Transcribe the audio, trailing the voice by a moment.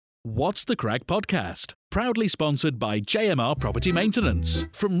What's the Crack podcast? Proudly sponsored by JMR Property Maintenance.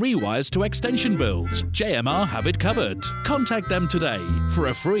 From rewires to extension builds, JMR have it covered. Contact them today for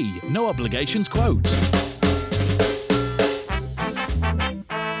a free, no obligations quote.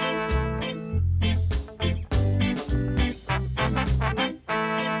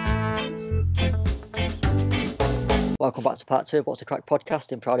 Welcome back to part 2 of What's the Crack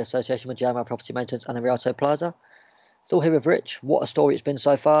podcast in proud association with JMR Property Maintenance and the Rialto Plaza. Still here with Rich. What a story it's been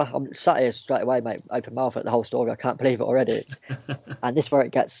so far. I'm sat here straight away, mate, open mouth at the whole story. I can't believe it already. And this is where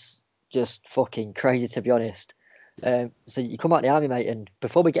it gets just fucking crazy, to be honest. So you come out of the army, mate, and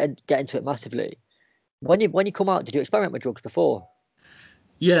before we get into it massively, when you come out, did you experiment with drugs before?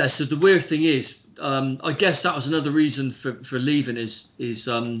 Yeah, so the weird thing is, I guess that was another reason for leaving is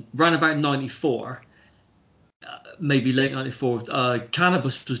round about 94, maybe late 94,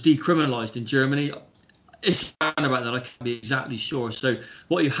 cannabis was decriminalised in Germany. It's around about that, I can't be exactly sure. So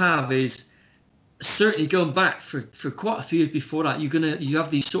what you have is, certainly going back for quite a few years before that, you have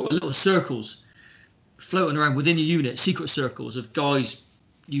these sort of little circles floating around within your unit, secret circles of guys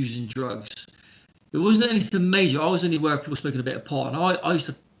using drugs. It wasn't anything major. I was only aware of people smoking a bit of pot, and I used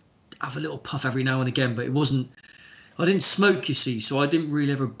to have a little puff every now and again, but it wasn't. I didn't smoke, you see, so I didn't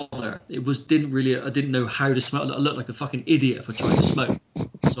really ever bother. I didn't know how to smoke. I looked like a fucking idiot if I tried to smoke.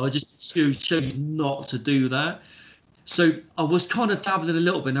 So I just chose not to do that. So I was kind of dabbling a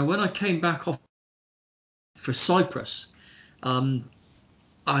little bit. Now, when I came back off for Cyprus, I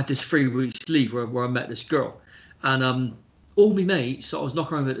had this 3 weeks leave where I met this girl. And all my mates that I was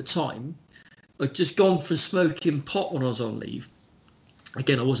knocking around with at the time, I'd just gone from smoking pot when I was on leave.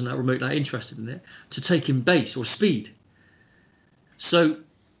 Again, I wasn't that interested in it, to taking base or speed. So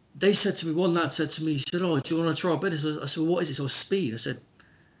they said to me, one lad said to me, he said, "Oh, do you want to try a bit?" I said, "Well, what is it?" So speed. I said,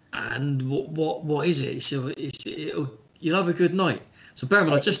 "And what is it?" He said, "You'll have a good night." So bear in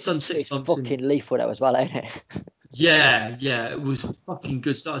mind, I'd just done 6 months. Fucking lethal that as well, ain't it? Yeah, it was fucking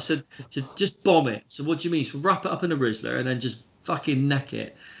good stuff. I said, "Just bomb it." So what do you mean? So wrap it up in a Rizzler and then just fucking neck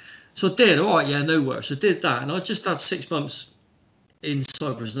it. So I did. All right, yeah, no worries. So I did that, and I just had 6 months in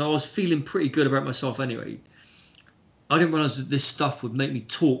Cyprus, and I was feeling pretty good about myself anyway. I didn't realise that this stuff would make me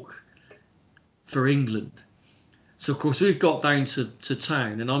talk for England. So of course we've got down to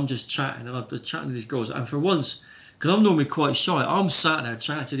town, and I'm just chatting, and I've been chatting to these girls, and for once, because I'm normally quite shy, I'm sat there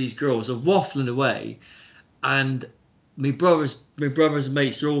chatting to these girls, I'm waffling away, and my brothers and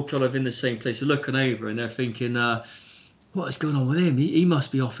mates are all kind of in the same place, they're looking over, and they're thinking, what is going on with him? He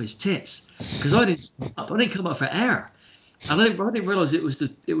must be off his tits, because I didn't come up for air. And I didn't realise it was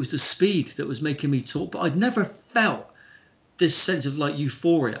the speed that was making me talk. But I'd never felt this sense of like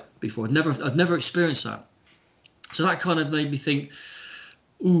euphoria before. I'd never experienced that. So that kind of made me think,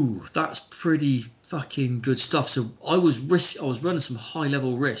 ooh, that's pretty fucking good stuff. So I was running some high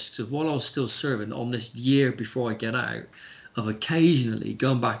level risks of, while I was still serving on this year before I get out, of occasionally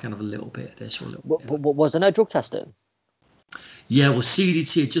going back and have a little bit of this or a little bit. Was there no drug testing? Yeah, well,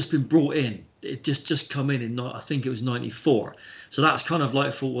 CDT had just been brought in. It just come in I think it was 94. So that's kind of like, I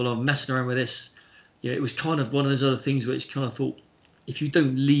thought, well, I'm messing around with this. Yeah, it was kind of one of those other things which kind of thought, if you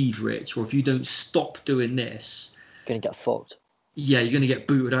don't leave, Rich, or if you don't stop doing this, you're going to get fucked. Yeah, you're going to get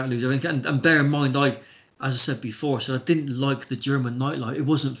booted out and lose everything. And bear in mind, as I said before, so I didn't like the German nightlife. It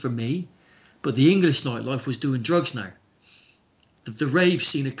wasn't for me. But the English nightlife was doing drugs now. The rave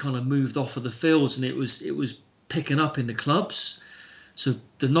scene had kind of moved off of the fields, and it was picking up in the clubs. So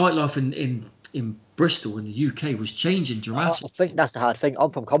the nightlife in Bristol in the UK was changing dramatically. I think that's the hard thing. I'm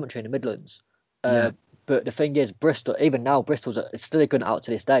from Coventry in the Midlands. But the thing is, Bristol, even now, Bristol's it's still a good out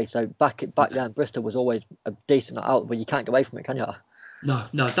to this day. So back then, Bristol was always a decent out, but you can't get away from it, can you?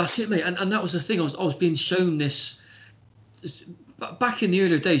 No, that's it, mate. And that was the thing. I was being shown this back in the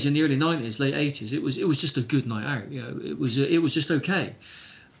earlier days, in the early 90s, late 80s. It was just a good night out. You know, it was just okay.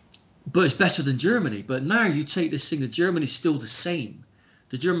 But it's better than Germany. But now you take this thing that Germany's still the same.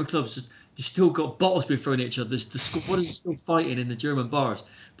 The German clubs, they still got bottles being thrown at each other. The squad is still fighting in the German bars.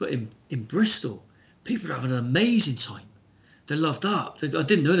 But in Bristol, people are having an amazing time. They're loved up. I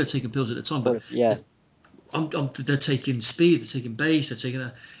didn't know they're taking pills at the time. But yeah, they're taking speed, they're taking bass,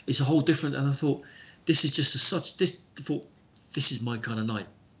 it's a whole different. And I thought, this is just this is my kind of night.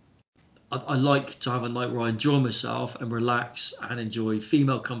 I like to have a night where I enjoy myself and relax and enjoy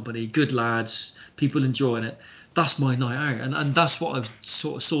female company, good lads, people enjoying it. That's my night out. And that's what I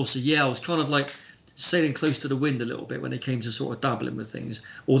sort of saw. So yeah, I was kind of like sailing close to the wind a little bit when it came to sort of dabbling with things.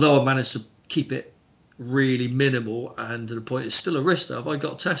 Although I managed to keep it really minimal, and to the point it's still a risk that if I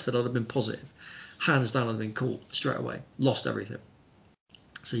got tested, I'd have been positive. Hands down, I'd have been caught straight away. Lost everything.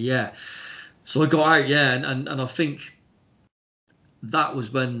 So yeah. So I got out, yeah, and I think that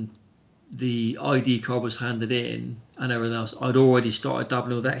was when the ID card was handed in and everything else. I'd already started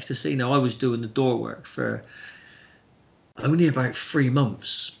dabbling with ecstasy. Now I was doing the door work for only about 3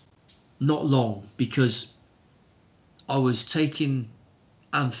 months, not long, because I was taking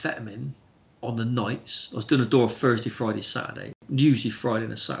amphetamine on the nights. I was doing a door Thursday, Friday, Saturday, usually Friday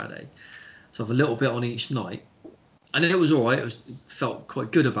and a Saturday. So I have a little bit on each night. And it was all right. Felt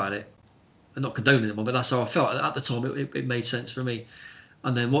quite good about it. I'm not condoning it, but that's how I felt. At the time, it made sense for me.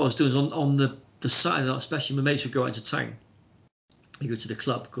 And then what I was doing is on the Saturday night, especially my mates would go out into town. You go to the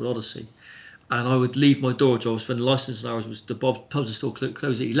club called Odyssey. And I would leave my door job when the licensing hours was, the pubs are still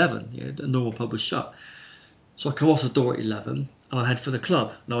closed at 11. You know, the normal pub was shut. So I come off the door at 11 and I head for the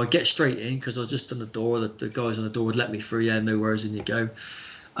club. Now I get straight in because I was just on the door. The guys on the door would let me through. Yeah, no worries, in you go.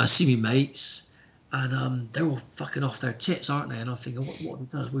 I see me mates and they're all fucking off their tits, aren't they? And I'm thinking, what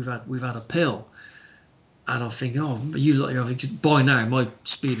have we done? We've had a pill. And I'm thinking, by now my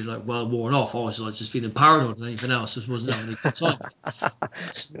speed is like well worn off. I was like just feeling paranoid and anything else. Just wasn't having a good time. I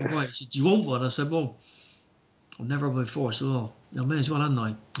said, right, he said, do you want one? I said, well, I've never had one before. So, well, I may as well, hadn't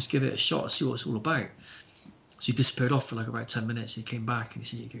I? Let's give it a shot, see what it's all about. So he disappeared off for like about 10 minutes. He came back and he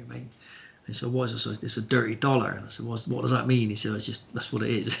said, "You go, mate." And he said, "What is this?" I said, "It's a dirty dollar." And I said, what does that mean? He said, that's what it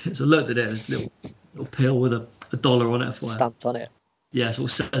is. So I looked at it, this little pill with a dollar on it. Stamped on it. Yeah, so it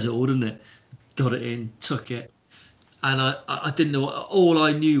says it all, doesn't it? Got it in, took it. And I didn't know, all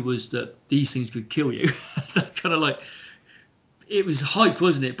I knew was that these things could kill you. Kind of like, it was hype,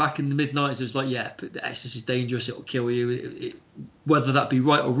 wasn't it? Back in the mid-90s, it was like, yeah, but the ecstasy is dangerous, it'll kill you. Whether that be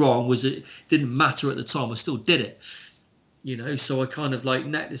right or wrong, it didn't matter at the time. I still did it, you know. So I kind of like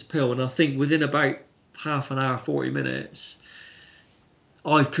necked this pill, and I think within about half an hour, 40 minutes,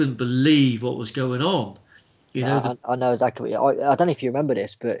 I couldn't believe what was going on. You know, I know exactly. I don't know if you remember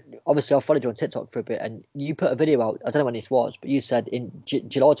this, but obviously I followed you on TikTok for a bit, and you put a video out. I don't know when this was, but you said in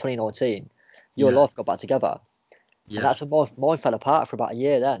July 2019, your life got back together. Yeah. And that's when mine fell apart for about a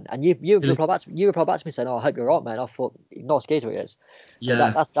year then. And you replied back to me saying, "Oh, I hope you're right, man." I thought, nice geezer he is.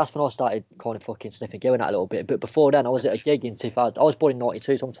 Yeah. So that's when I started kind of fucking sniffing going at a little bit. But before then, I was at a gig in 2000. I was born in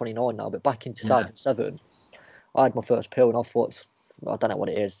 92, so I'm 29 now. But back in 2007, I had my first pill, and I thought, I don't know what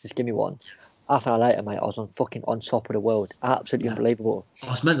it is. Just give me one. Half an hour later, mate, I was on top of the world. Absolutely unbelievable.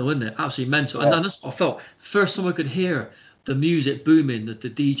 Oh, it's mental, isn't it? Absolutely mental. Yeah. And that's what I felt. First time I could hear the music booming, the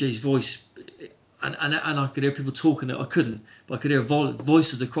DJ's voice, and I could hear people talking. I couldn't, but I could hear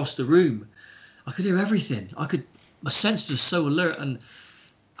voices across the room. I could hear everything. My senses were so alert, and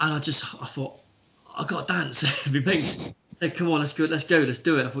I thought, I got to dance. My mates said, "Come on, let's go, let's do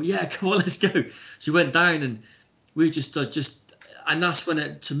it." I thought, yeah, come on, let's go. So we went down, and we just, and that's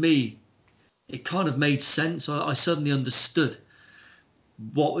when to me, it kind of made sense. I suddenly understood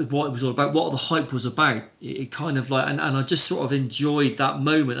what it was all about, what the hype was about. It kind of like, and I just sort of enjoyed that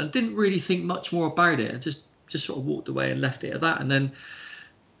moment and didn't really think much more about it. I just sort of walked away and left it at that. And then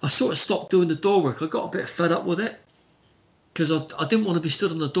I sort of stopped doing the door work. I got a bit fed up with it because I didn't want to be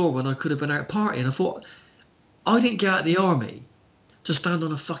stood on the door when I could have been out partying. I thought, I didn't get out of the army to stand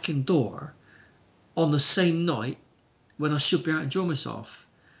on a fucking door on the same night when I should be out enjoying myself.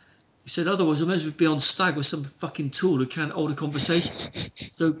 He said, otherwise I may as well be on stag with some fucking tool who can't hold a conversation.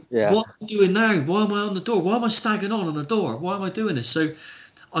 So what am I doing now? Why am I on the door? Why am I stagging on the door? Why am I doing this? So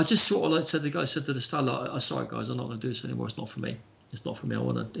I just sort of like said to the staff, like, sorry guys, I'm not going to do this anymore. It's not for me. It's not for me.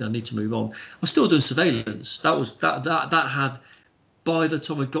 I need to move on. I'm still doing surveillance. That had, by the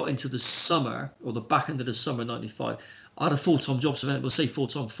time I got into the summer or the back end of the summer, 95, I had a full-time job surveillance. We'll say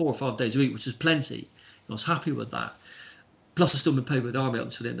full-time 4 or 5 days a week, which is plenty. I was happy with that. Plus, I've still been paid with the army up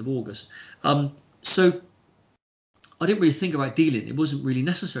until the end of August. So I didn't really think about dealing. It wasn't really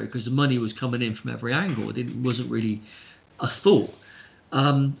necessary because the money was coming in from every angle. It wasn't really a thought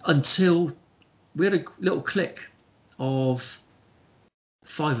until we had a little clique of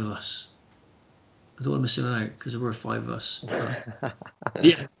 5 of us. I don't want to miss anyone out because there were 5 of us.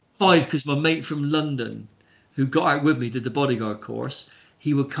 5 because my mate from London who got out with me did the bodyguard course.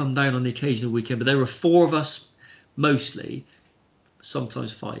 He would come down on the occasional weekend, but there were 4 of us. Mostly,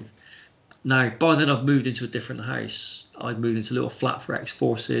 sometimes 5. Now, by then I've moved into a different house. I'd moved into a little flat for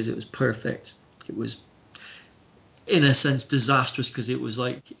ex-forces. It was perfect. It was, in a sense, disastrous because it was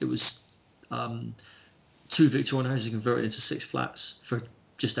 2 Victorian houses converted into 6 flats for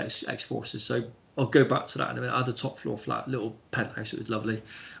just ex-forces. So I'll go back to that in a minute. I had a top floor flat, little penthouse. It was lovely,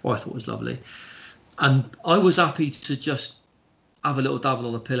 or I thought it was lovely. And I was happy to just have a little dabble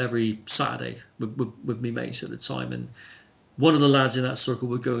on the pill every Saturday with me mates at the time, and one of the lads in that circle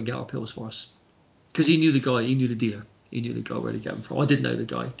would go and get our pills for us because he knew the guy, he knew the dealer, he knew the guy where to get them from. I didn't know the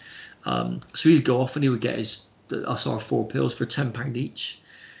guy, so he'd go off and he would get his us our 4 pills for £10 each.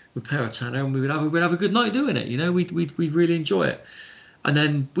 We'd pay our tenner, and we'd have a good night doing it. You know, we'd really enjoy it. And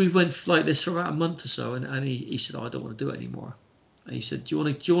then we went like this for about a month or so, and he said, "Oh, I don't want to do it anymore." And he said, "Do you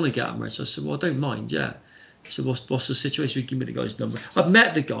want to get him, Rich?" I said, "Well, I don't mind, yeah." He said, "What's the situation?" He gave me the guy's number. I've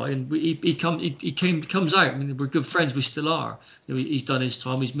met the guy, and he comes out. I mean, we're good friends. We still are. You know, he's done his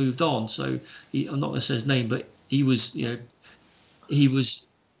time. He's moved on. So I'm not going to say his name, but he was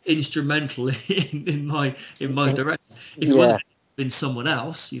instrumental in my direction. If it wouldn't have been someone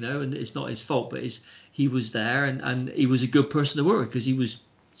else, you know, and it's not his fault, but he was there, and he was a good person to work with because he was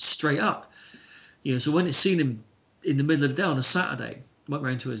straight up. You know, so when I seen him in the middle of the day on a Saturday, went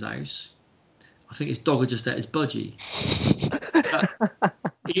round to his house. I think his dog had just ate his budgie.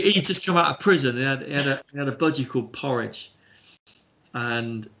 He'd just come out of prison. He had a budgie called Porridge,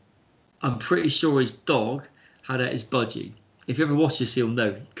 and I'm pretty sure his dog had ate his budgie. If you ever watch this, he'll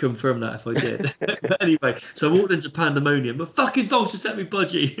know. Confirm that if I did. Anyway, so I walked into pandemonium. My fucking dog's just ate me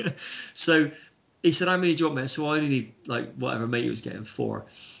budgie. So he said, "How many do you want, mate?" So I only need like whatever mate he was getting 4.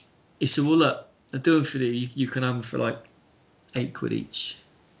 He said, "Well, look, I'll do them for you. You can have them for like £8 each."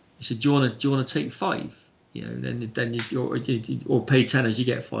 He said, "Do you want to take 5? You know, then you or pay tenors, you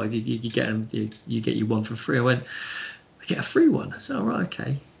get 5. You get them. You get you one for free." I went, "I get a free one." I said, "All right,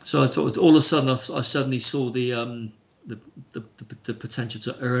 okay." So I thought all of a sudden I suddenly saw the potential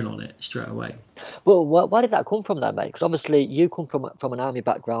to earn on it straight away. Well, where did that come from then, mate? Because obviously you come from an army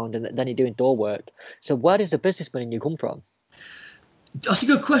background, and then you're doing door work. So where does the businessman in you come from? That's a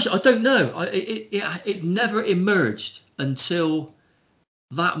good question. I don't know. It never emerged until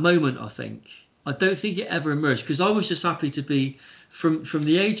that moment, I think. I don't think it ever emerged because I was just happy to be from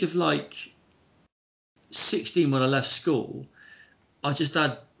the age of like 16 when I left school. I just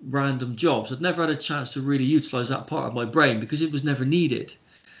had random jobs. I'd never had a chance to really utilize that part of my brain because it was never needed.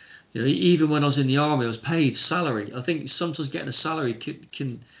 You know, even when I was in the army, I was paid salary. I think sometimes getting a salary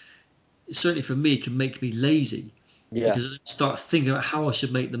can certainly for me can make me lazy. Yeah. Because I start thinking about how I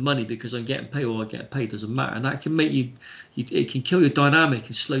should make the money because I'm getting paid or I get paid doesn't matter, and that can make you it can kill your dynamic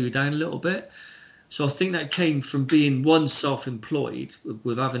and slow you down a little bit. So I think that came from being self-employed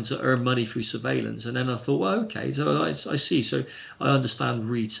with having to earn money through surveillance, and then I thought, well, okay, so I see. So I understand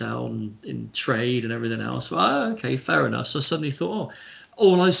retail and in trade and everything else. Well, okay, fair enough. So I suddenly thought,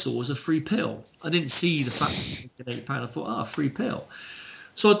 all I saw was a free pill. I didn't see the fact that I £8. I thought, free pill.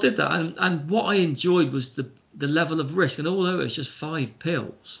 So I did that, and what I enjoyed was the level of risk. And although it was just 5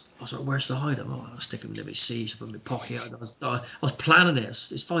 pills, I was like, where's the hide? I'll stick them in my seats, put them in my pocket. I was planning it.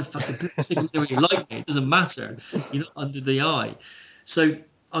 It's 5 fucking pills. Stick them where you like me. It doesn't matter. You're not under the eye. So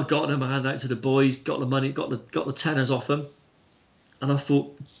I got them, I handed out to the boys, got the money, got the tenors off them. And I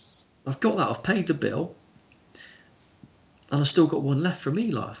thought, I've got that. I've paid the bill. And I've still got one left for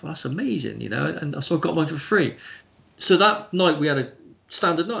me, life. Well, that's amazing, you know. And so I got mine for free. So that night we had a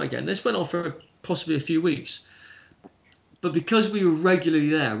standard night again. This went on for possibly a few weeks. But because we were regularly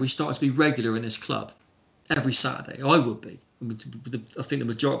there, we started to be regular in this club every Saturday. I would be. I think the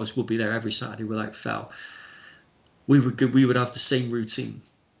majority of us would be there every Saturday without fail. We would have the same routine.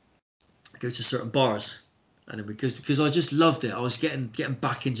 Go to certain bars, and because I just loved it. I was getting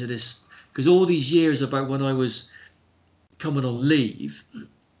back into this because all these years about when I was coming on leave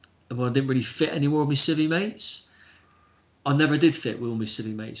and when I didn't really fit anymore with my civvy mates. I never did fit with all my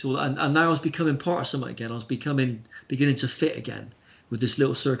civvy mates, and now I was becoming part of something again. I was beginning to fit again with this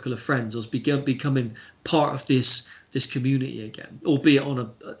little circle of friends. I was becoming part of this community again, albeit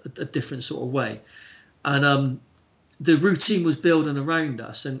on a different sort of way. And the routine was building around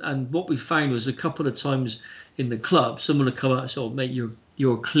us, and what we found was a couple of times in the club, someone would come out and say, "Oh, mate,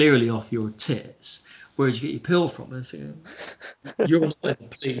 you're clearly off your tits. Where'd you get your pill from?" And I think, "You're not in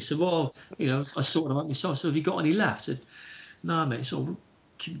the police." So, well, you know, I sorted them out myself. So, have you got any left? I said, "No, mate." So,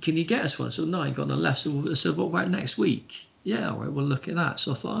 can you get us one? So, no, I ain't got none left. So, I said, "What about next week?" "Yeah, all right, we'll look at that."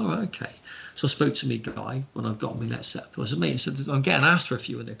 So I thought, all right, okay. So I spoke to me guy when I've got me net set up. I said, "Mate," I said, "I'm getting asked for a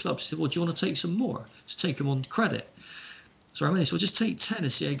few in their clubs." He said, "Well, do you want to take some more? To take them on credit?" So I mean, so I'll just take 10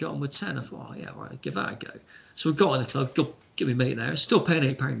 and see how you got on with 10. I thought, oh, yeah, all right, give that a go. So we got in the club, give me mate theirs, still paying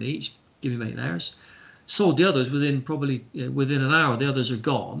 £8 each, give me mate theirs. Sold the others within an hour. The others are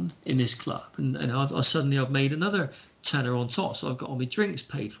gone in this club, and I've made another tenner on top. So I've got all my drinks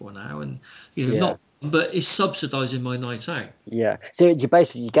paid for now, and not, but it's subsidising my night out. Yeah. So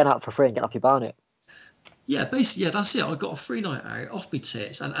you get out for free and get off your bonnet. Yeah, basically, yeah, that's it. I got a free night out off my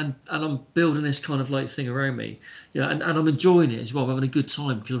tits, and I'm building this kind of like thing around me, and I'm enjoying it as well. I'm having a good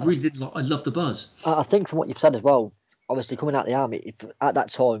time because I really did. I love the buzz. I think from what you've said as well, obviously coming out of the army, at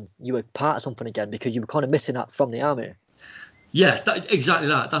that time you were part of something again because you were kind of missing that from the army. Yeah, exactly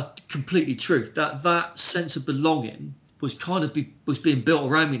that. That's completely true. That sense of belonging was kind of was being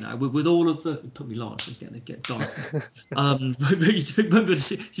built around me now with all of the. Put me large, it's getting to get dark. But you're just going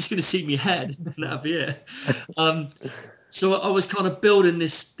to see me head, and that'll be it. So I was kind of building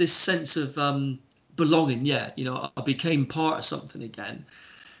this sense of belonging. Yeah, you know, I became part of something again,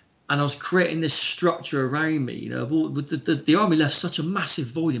 and I was creating this structure around me. You know, the army left such a massive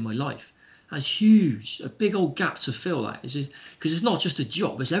void in my life. That's huge, a big old gap to fill. That is because it's not just a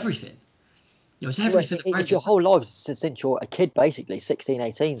job; it's everything. You know, it's everything. It's your whole life since you're a kid, basically 16,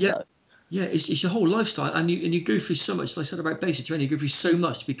 18. Yeah. So Yeah, it's your whole lifestyle, and you go through so much. Like I said about basic training, you go through so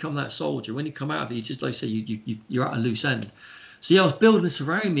much to become that soldier. When you come out of it, you just, like I say, you're at a loose end. So yeah, I was building this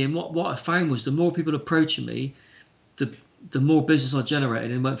around me, and what I found was the more people approaching me, the more business I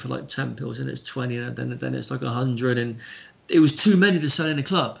generated. And it went for like 10 pills, and it's 20, and then it's like 100, and it was too many to sell in a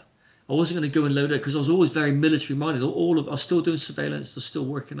club. I wasn't going to go and load it because I was always very military minded. I was still doing surveillance, I was still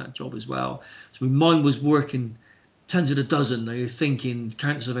working that job as well. So my mind was working tens of a dozen. You're thinking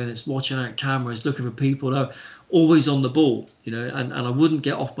counter surveillance, watching out cameras, looking for people, always on the ball, you know. And I wouldn't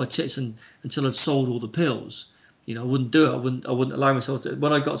get off my tits until I'd sold all the pills. You know, I wouldn't do it. I wouldn't allow myself to.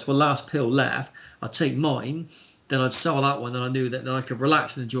 When I got to the last pill left, I'd take mine, then I'd sell that one, and I knew that then I could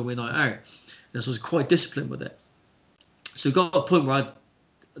relax and enjoy my night out. And so I was quite disciplined with it. So it got to a point where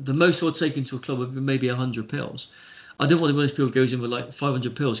the most I'd take into a club would be maybe 100 pills. I don't want one of those people who goes in with like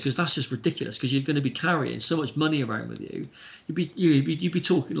 500 pills because that's just ridiculous. Because you're going to be carrying so much money around with you. You'd be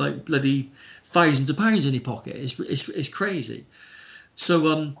talking like bloody thousands of pounds in your pocket. It's crazy.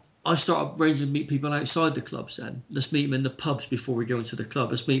 So I started arranging to meet people outside the clubs. Then let's meet them in the pubs before we go into the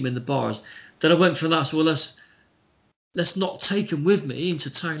club. Let's meet them in the bars. Then I went from that. So well, let's not take them with me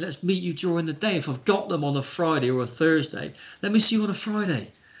into town. Let's meet you during the day. If I've got them on a Friday or a Thursday, let me see you on a Friday.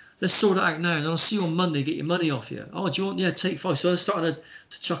 Let's sort it out now, and I'll see you on Monday. Get your money off you. Oh, do you want? Yeah, take 5. So I started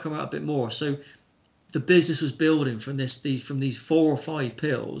to chuck them out a bit more. So the business was building from these 4 or 5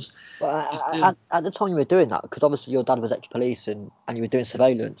 pills. But at the time you were doing that, because obviously your dad was ex-police and you were doing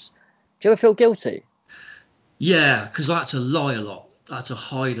surveillance. Do you ever feel guilty? Yeah, because I had to lie a lot. I had to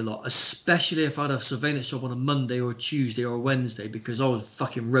hide a lot, especially if I had a surveillance job on a Monday or a Tuesday or a Wednesday, because I was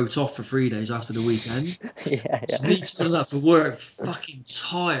fucking wrote off for 3 days after the weekend. Yeah. So me turning up for work, fucking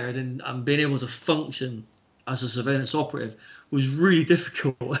tired, and being able to function as a surveillance operative was really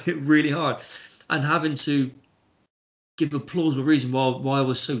difficult, really hard, and having to give a plausible reason why I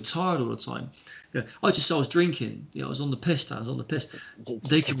was so tired all the time. You know, I was drinking. You know, I was on the piss.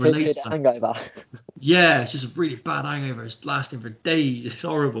 They can relate to hangover. Yeah, it's just a really bad hangover. It's lasting for days. It's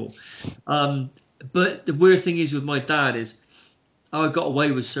horrible. But the weird thing is with my dad is I got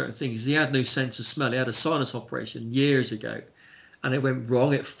away with certain things. He had no sense of smell. He had a sinus operation years ago, and it went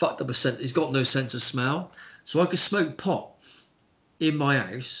wrong. It fucked up a sense. He's got no sense of smell. So I could smoke pot in my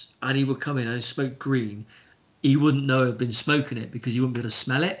house, and he would come in and he'd smoke green. He wouldn't know I'd been smoking it because he wouldn't be able to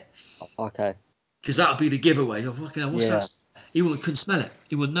smell it. Okay. Because that would be the giveaway. Oh, fucking hell, what's Yeah. that? He couldn't smell it.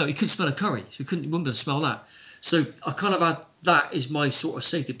 He wouldn't know. He couldn't smell a curry, so he wouldn't be able to smell that. So I kind of had that as my sort of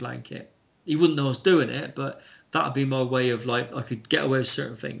safety blanket. He wouldn't know I was doing it, but that would be my way of like I could get away with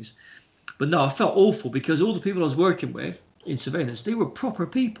certain things. But no, I felt awful because all the people I was working with in surveillance, they were proper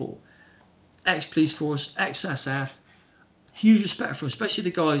people. Ex-police force, ex-SF, huge respect for him, especially the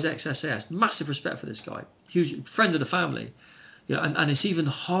guy who's ex-SS. Massive respect for this guy. Huge friend of the family. You know, and it's even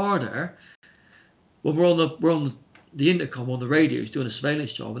harder when we're on the intercom on the radio, who's doing a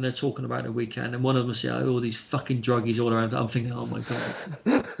surveillance job, and they're talking about the weekend, and one of them will say, "Oh, all these fucking druggies all around." I'm thinking, "Oh my god,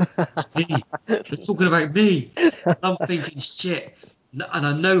 it's me." They're talking about me. I'm thinking, "Shit," and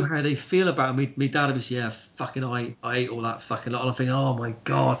I know how they feel about me. My dad would say, "Yeah, fucking, I ate all that fucking lot." And I'm thinking, "Oh my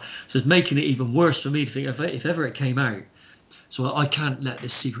god," so it's making it even worse for me to think if ever it came out. So I can't let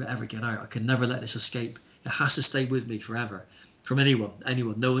this secret ever get out. I can never let this escape. It has to stay with me forever, from anyone.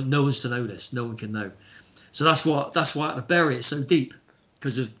 No one's to know this. No one can know. So that's why I had to bury it so deep,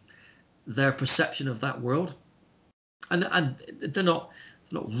 because of their perception of that world, and they're not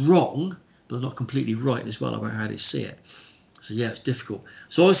wrong, but they're not completely right as well about how they see it. So yeah, it's difficult.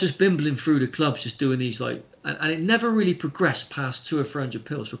 So I was just bimbling through the clubs, just doing these and it never really progressed past 200 or 300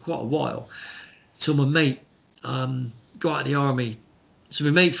 pills for quite a while, till my mate got out of the army. So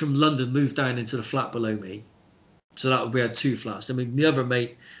my mate from London moved down into the flat below me. So that we had 2 flats. I mean, the other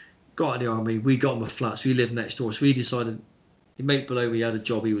mate got in the army, we got him a flat, so we lived next door. So we decided, the mate below me had a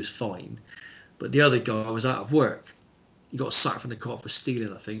job, he was fine. But the other guy was out of work. He got sacked from the cop for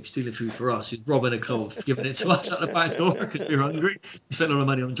stealing food for us. He was robbing a club, giving it to us at the back door because we were hungry. We spent a lot of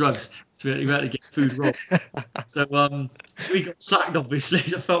money on drugs, so we had to get food robbed. So we got sacked, obviously.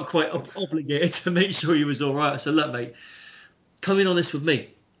 So I felt quite obligated to make sure he was all right. I said, look, mate, come in on this with me.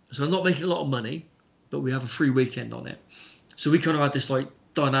 So I'm not making a lot of money, but we have a free weekend on it. So we kind of had this like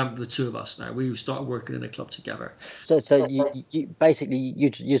dynamic with the two of us now. We started working in a club together. So you basically you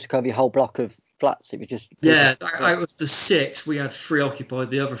took over your whole block of flats. It was just yeah. Out of the 6, we had 3 occupied.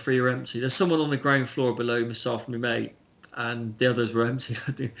 The other 3 are empty. There's someone on the ground floor below myself and my mate, and the others were empty.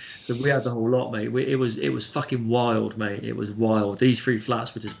 So we had the whole lot, mate. It was fucking wild, mate. It was wild. These 3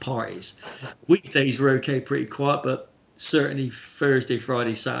 flats were just parties. Weekdays were okay, pretty quiet, but certainly Thursday,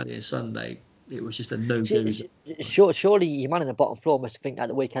 Friday, Saturday, and Sunday, it was just a no-go. Surely your man in the bottom floor must think at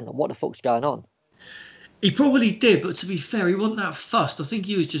the weekend, what the fuck's going on? He probably did, but to be fair, he wasn't that fussed. I think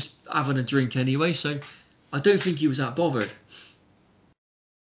he was just having a drink anyway, so I don't think he was that bothered.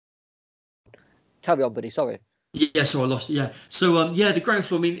 Carry on, buddy. Sorry. Yeah, so I lost it. Yeah. So yeah, the ground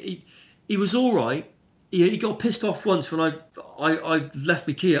floor. I mean, he was all right. He got pissed off once when I left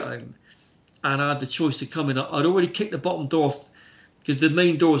my key at home, and I had the choice to come in. I'd already kicked the bottom door off because the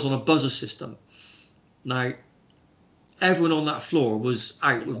main door was on a buzzer system. Now, everyone on that floor was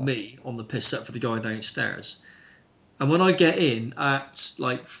out with me on the piss set for the guy downstairs. And when I get in at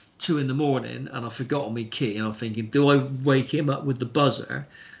like 2 in the morning and I've forgotten my key, and I'm thinking, do I wake him up with the buzzer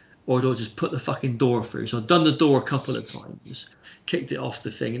or do I just put the fucking door through? So I've done the door a couple of times, kicked it off the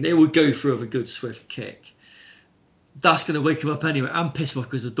thing, and it would go through with a good swift kick. That's going to wake him up anyway. I'm pissed off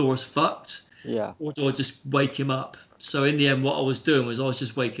because the door's fucked. Yeah. Or do I just wake him up? So in the end, what I was doing was I was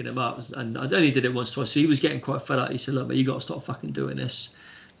just waking him up, and I only did it once, twice. So he was getting quite fed up. He said, "Look, mate, you got to stop fucking doing this.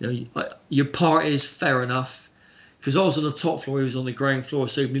 You know, your party is fair enough." Because I was on the top floor, he was on the ground floor.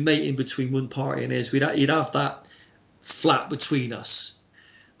 So my mate in between one party and his, he'd have that flat between us.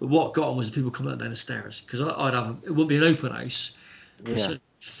 But what got him was the people coming up down the stairs. Because I'd have it wouldn't be an open house. Yeah. So it'd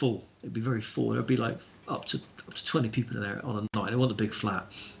be full. It'd be very full. There'd be like up to 20 people in there on a night. It wasn't a big flat.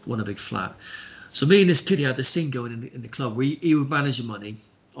 It wasn't a big flat. So me and this kid, he had this thing going in the club where he would manage the money,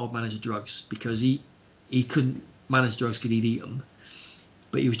 I'd manage the drugs, because he couldn't manage drugs because he'd eat them,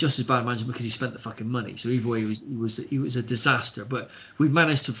 but he was just as bad managing because he spent the fucking money. So either way, he was a disaster. But we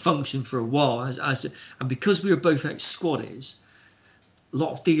managed to function for a while, and because we were both ex-squaddies, a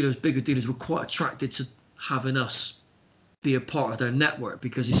lot of dealers, bigger dealers, were quite attracted to having us be a part of their network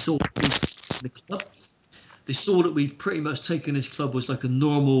because they saw the club. They saw that we'd pretty much taken this club was like a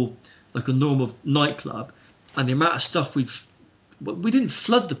normal nightclub, and the amount of stuff we didn't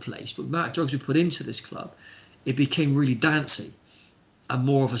flood the place, but the amount of drugs we put into this club, it became really dancey and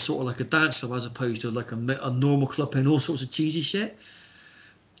more of a sort of like a dance club as opposed to like a normal club playing all sorts of cheesy shit.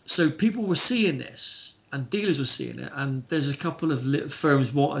 So people were seeing this and dealers were seeing it, and there's a couple of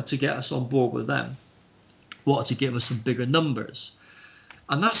firms wanted to get us on board with them, wanted to give us some bigger numbers.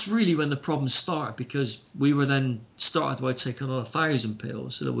 And that's really when the problem started, because we were then started by taking on 1,000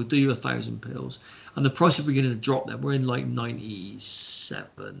 pills. So that we'll do you 1,000 pills. And the price was beginning to drop then. We're in like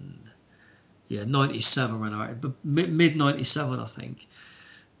 97. Yeah, 97 ran out. But mid 97, I think.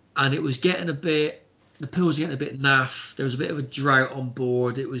 And it was getting the pills were getting a bit naff. There was a bit of a drought on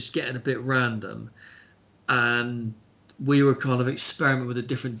board. It was getting a bit random. And we were kind of experimenting with the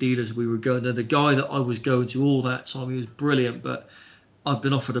different dealers we were going to. The guy that I was going to all that time, he was brilliant, but I'd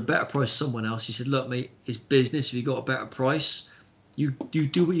been offered a better price someone else. He said, "Look, mate, it's business. If you got a better price, you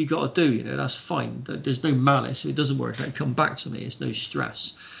do what you got to do. You know, that's fine. There's no malice. If it doesn't work out, come back to me. It's no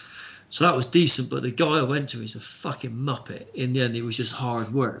stress." So that was decent. But the guy I went to, he's a fucking muppet. In the end, it was just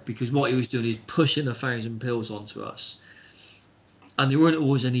hard work, because what he was doing is pushing 1,000 pills onto us, and they weren't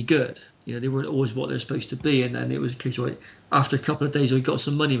always any good. You know, they weren't always what they're supposed to be. And then it was a case like, after a couple of days, I got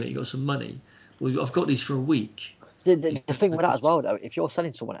some money, mate. You got some money. Well, I've got these for a week. The thing with that as well, though, if you're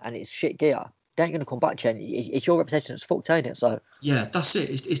selling someone and it's shit gear, they ain't going to come back to you. It's your reputation that's fucked, ain't it? So yeah, that's it.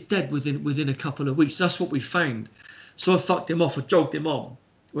 It's dead within a couple of weeks. That's what we found. So I fucked him off. I jogged him on.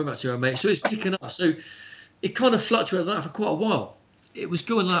 Went back to our mate. So it's picking up. So it kind of fluctuated like that for quite a while. It was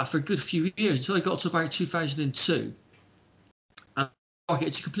going like that for a good few years until I got to about 2002, and the market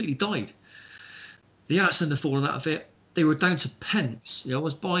just completely died. The accent had fallen out of it. They were down to pence. You know, I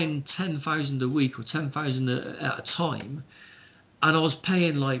was buying 10,000 a week or 10,000 at a time, and I was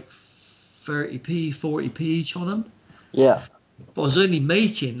paying like 30p, 40p each on them. yeah, But I was only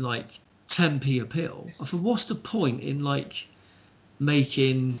making like 10p a pill. I thought, what's the point in like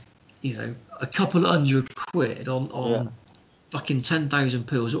making, you know, a couple of £100 on fucking 10,000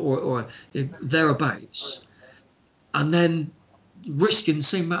 pills or you know, thereabouts, and then risking the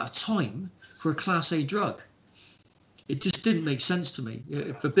same amount of time for a Class A drug? It just didn't make sense to me.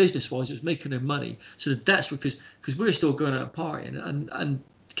 For business-wise, it was making them money. So the debts were, because we were still going out partying, and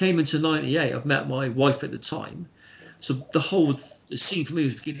came into 98. I've met my wife at the time. So the scene for me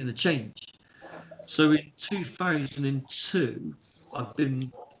was beginning to change. So in 2002, I've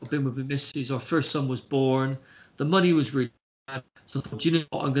been with my missus. Our first son was born. The money was really bad. So I thought, do you know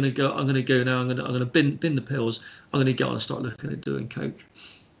what? I'm gonna go now. I'm gonna bin the pills. I'm gonna get on and start looking at doing coke.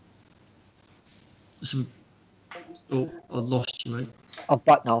 Oh, I lost you, mate. I'm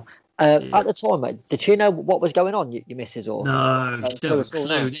back now. Yeah. At the time, mate, did she know what was going on, your missus, or? No, She don't have a was all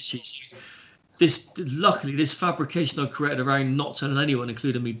clue. now? Luckily, this fabrication I created around not telling anyone,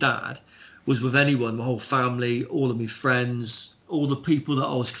 including my dad, was with anyone, my whole family, all of my friends, all the people that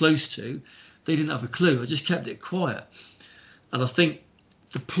I was close to. They didn't have a clue. I just kept it quiet. And I think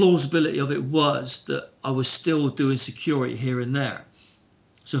the plausibility of it was that I was still doing security here and there.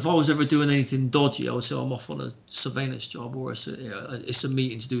 So if I was ever doing anything dodgy, I would say I'm off on a surveillance job, or it's a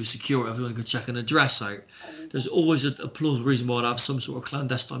meeting to do with security. I'm going to go check an address out. There's always a plausible reason why I'd have some sort of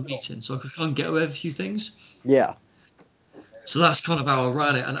clandestine meeting, so I could kind of get away with a few things. Yeah. So that's kind of how I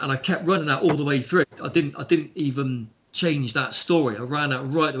ran it, and I kept running that all the way through. I didn't even change that story. I ran that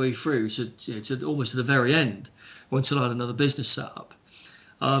right the way through to almost to the very end, until I had another business set up.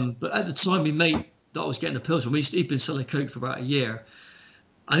 But at the time, my mate that I was getting the pills from, he'd been selling coke for about a year.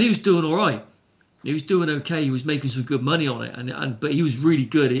 And he was doing all right. He was doing okay. He was making some good money on it, but he was really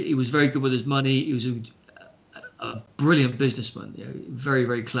good. He was very good with his money. He was a brilliant businessman, very,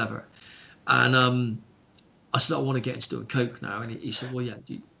 very clever. And I said, I want to get into doing coke now. And he said, well, yeah.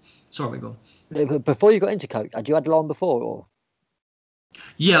 Sorry, go on. Before you got into coke, had you had long before, or?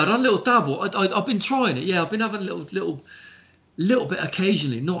 Yeah, I'd done a little dabble. I've been trying it. Yeah, I've been having a little bit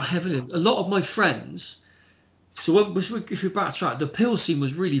occasionally, not heavily. A lot of my friends. So if we backtrack, the pill scene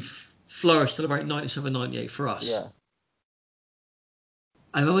was really flourished till about 97, 98 for us. Yeah.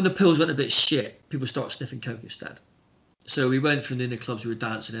 And when the pills went a bit shit, people started sniffing coke instead. So we went from in the clubs, we were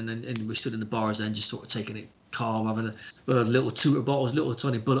dancing, and we stood in the bars then, just sort of taking it calm, having little tutor bottles, little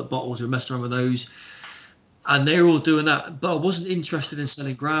tiny bullet bottles. We were messing around with those. And they were all doing that. But I wasn't interested in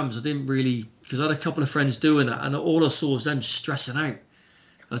selling grams. I didn't really, because I had a couple of friends doing that, and all I saw was them stressing out.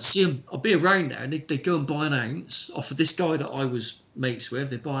 I'd see them, I'd be around there, and they'd go and buy an ounce off of this guy that I was mates with.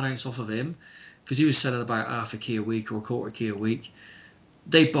 They'd buy an ounce off of him because he was selling about half a key a week or a quarter key a week.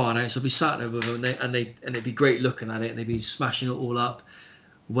 They'd buy an ounce. I'd be sat there with them, and they'd be great looking at it, and they'd be smashing it all up,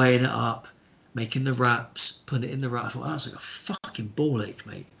 weighing it up, making the wraps, putting it in the wrap. I thought, that's like a fucking ball ache,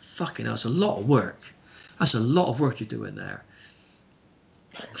 mate. Fucking hell, that's a lot of work. That's a lot of work you're doing there.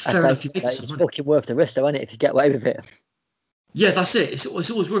 Fair enough, you make some money. It's fucking worth the risk, though, isn't it, if you get away with it? Yeah, that's it. It's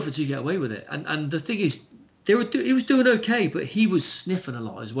always worth it to get away with it. And the thing is, he was doing okay, but he was sniffing a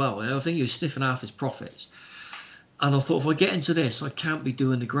lot as well. I think he was sniffing half his profits. And I thought, if I get into this, I can't be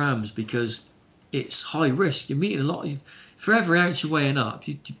doing the grams because it's high risk. You're meeting a lot. For every ounce you're weighing up,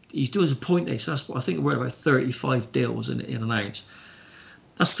 he's doing a point there. So that's what I think we're about 35 deals in an ounce.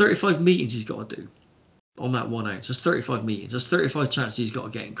 That's 35 meetings he's got to do on that 1 ounce. That's 35 meetings. That's 35 chances he's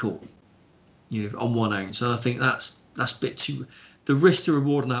got to get in court, on 1 ounce. And I think that's a bit too. The risk to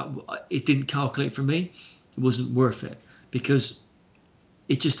reward on that, it didn't calculate for me. It wasn't worth it because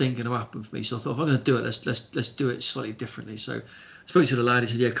it just ain't going to happen for me. So I thought, if I'm going to do it, let's do it slightly differently. So I spoke to the lad. He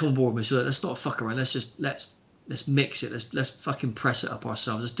said, "Yeah, come on board with me." So let's not fuck around. Let's mix it. Let's fucking press it up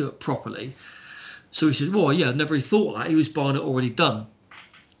ourselves. Let's do it properly. So he said, "Well, yeah, I've never really thought of that." He was buying it already done.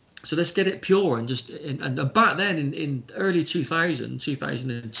 So let's get it pure and back then in early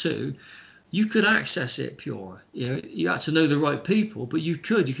 2002. You could access it pure. You had to know the right people, but you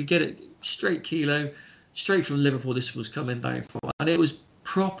could get it straight kilo, straight from Liverpool. This was coming down from, and it was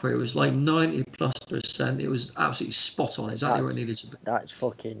proper. It was like 90+%. It was absolutely spot on, exactly where it needed to be. That's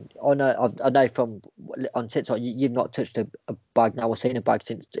fucking. I know from on TikTok. You've not touched a bag now or seen a bag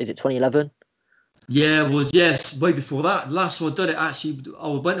since. Is it 2011? Yeah, well, yes, way before that. Last time I done it, actually, I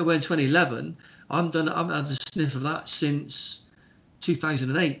went away in 2011. I haven't had a sniff of that since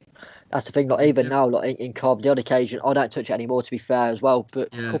 2008. That's the thing. Like even now, like in Cobb, the odd occasion, I don't touch it anymore. To be fair, as well. But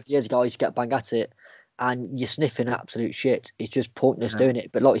a couple of years ago, I used to get bang at it, and you're sniffing absolute shit. It's just pointless doing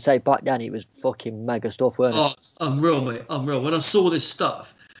it. But like you say, back then it was fucking mega stuff, weren't it? Oh, unreal, mate, unreal. When I saw this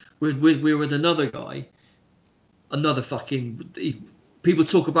stuff, we were with another guy, another fucking. People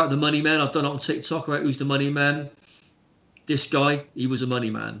talk about the money man. I've done it on TikTok about who's the money man. This guy, he was a money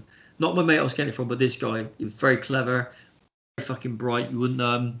man. Not my mate I was getting it from, but this guy, he was very clever. Fucking bright, you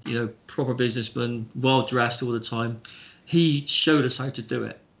wouldn't proper businessman, well dressed all the time. He showed us how to do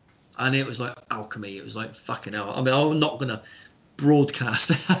it, and it was like alchemy. It was like fucking hell. I mean, I'm not gonna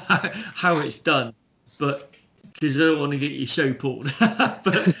broadcast how it's done, but because I don't want to get you show porn.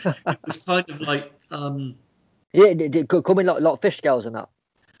 But it was kind of like yeah, it could come in a lot of fish scales and that.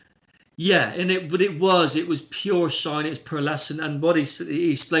 Yeah, but it was pure shine. It was pearlescent, and what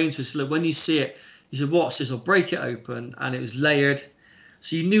he explained to us, look, when you see it, He said, "Watch this. I'll break it open," and it was layered.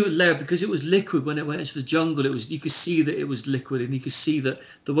 So you knew it layered because it was liquid when it went into the jungle. You could see that it was liquid, and you could see that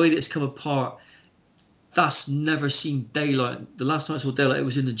the way that it's come apart. That's never seen daylight. The last time I saw daylight, it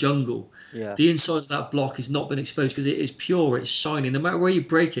was in the jungle. Yeah. The inside of that block has not been exposed because it is pure, it's shiny. No matter where you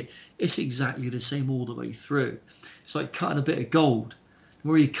break it, it's exactly the same all the way through. It's like cutting a bit of gold.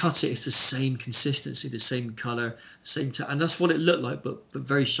 Where you cut it, it's the same consistency, the same colour, and that's what it looked like, but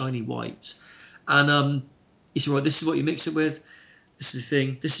very shiny white. And he said, "Right, this is what you mix it with. This is the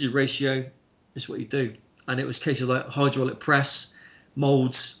thing. This is your ratio. This is what you do." And it was a case of like hydraulic press,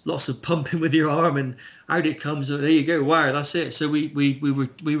 molds, lots of pumping with your arm, and out it comes. There you go, wire. That's it. So we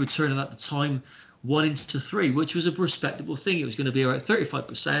were turning at the time 1:3, which was a respectable thing. It was going to be about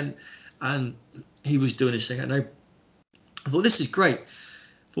 35%, and he was doing his thing. And I thought, this is great.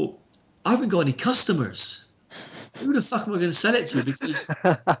 I thought, I haven't got any customers. Who the fuck am I going to sell it to? Because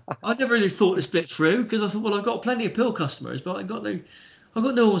I never really thought this bit through. Because I thought, well, I've got plenty of pill customers, but I've got no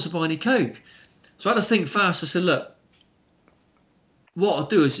one wants to buy any coke. So I had to think fast. I said, look, what I'll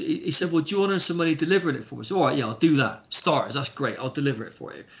do is, he said, well, do you want to earn some money delivering it for me? So, all right, yeah, I'll do that. Starters, that's great. I'll deliver it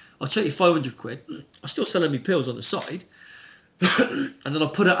for you. I'll take you 500 quid. I'm still selling me pills on the side. And then I'll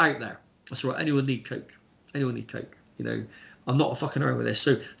put it out there. That's right. Anyone need coke? Anyone need coke? You know, I'm not fucking around with this.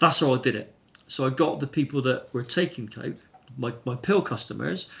 So that's how I did it. So I got the people that were taking coke, my pill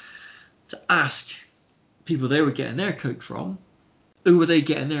customers, to ask people they were getting their coke from, who were they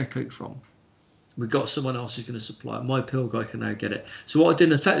getting their coke from? We've got someone else who's going to supply it. My pill guy can now get it. So what I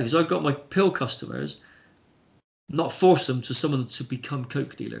did effectively is I got my pill customers, not force them to some of them to become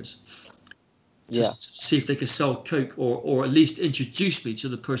coke dealers. Just to see if they could sell coke or at least introduce me to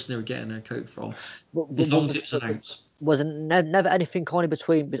the person they were getting their coke from. As long as it was an ounce. Wasn't never anything kind of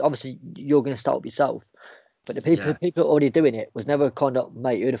between, but obviously you're going to start up yourself. But the people already doing it was never kind of,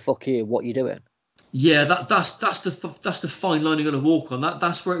 mate, who the fuck are you? What are you doing? Yeah, that's the fine line you're going to walk on.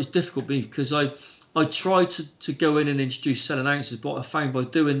 That's where it's difficult because I tried to go in and introduce selling ounces, but I found by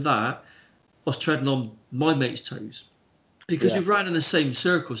doing that I was treading on my mate's toes because we ran in the same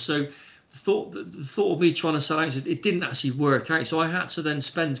circle. So the thought of me trying to sell ounces, it didn't actually work out. So I had to then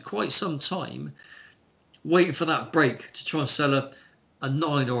spend quite some time waiting for that break to try and sell a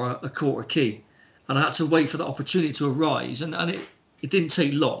 9 or a quarter key, and I had to wait for the opportunity to arise, and it didn't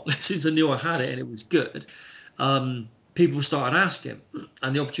take long. Since I knew I had it and it was good, people started asking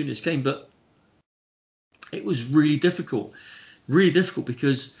and the opportunities came, but it was really difficult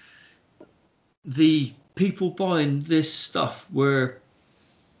because the people buying this stuff were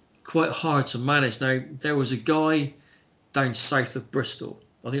quite hard to manage. Now, there was a guy down south of Bristol.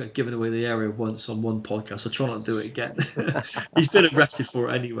 I think I've given away the area once on one podcast. I'll try not to do it again. He's been arrested for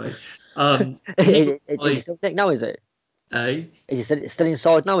it anyway. Is he still now, is it? Eh? Is he still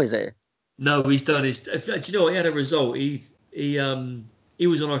inside now, is it? No, he's done his. Do you know what? He had a result. He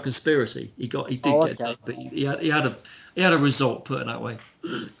was on our conspiracy. He did get done, but he had a result. Put it that way.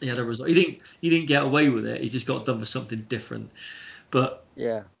 He had a result. He didn't get away with it. He just got done for something different. But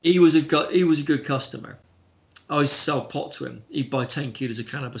yeah, he was a good customer. I used to sell pot to him. He'd buy 10 kilos of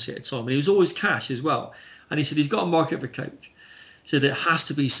cannabis at a time, and he was always cash as well. And he said he's got a market for coke. He said it has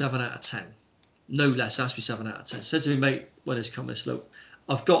to be 7 out of 10, no less. It has to be 7 out of 10. I said to me, mate, when it's coming, look,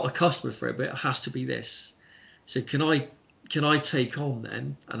 I've got a customer for it, but it has to be this. He said, can I take on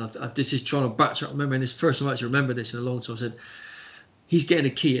then? And this is trying to backtrack. I remember in this first time I actually remember this in a long time. I said, he's getting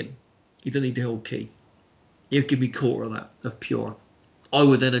a key in. He doesn't need the whole key. He'll give me a quarter of that of pure. I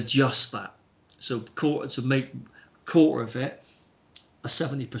would then adjust that. So to make quarter of it a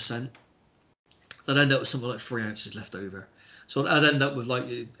 70%, I'd end up with something like 3 ounces left over. So I'd end up with like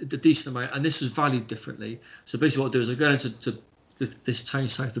the decent amount, and this was valued differently. So basically, what I'd do is I go into this town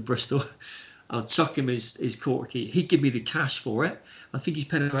south of Bristol. I'll chuck him his quarter key. He'd give me the cash for it. I think he's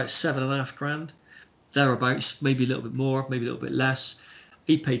paying about $7,500, thereabouts, maybe a little bit more, maybe a little bit less.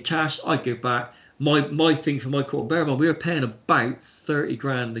 He'd pay cash. I'd go back. My thing for my quarter, bear in mind, we were paying about 30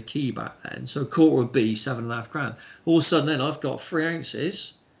 grand a key back then. So a quarter would be $7,500. All of a sudden, then I've got 3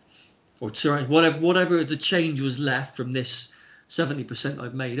 ounces or 2 ounces, whatever the change was left from this 70%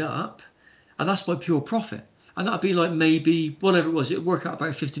 I've made up, and that's my pure profit. And that'd be like maybe whatever it was. It'd work out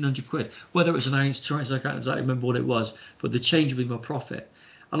about 1,500 quid. Whether it was an ounce, 2 ounces, I can't exactly remember what it was, but the change would be my profit.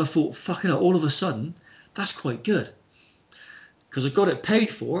 And I thought, fucking hell, all of a sudden, that's quite good. Because I got it paid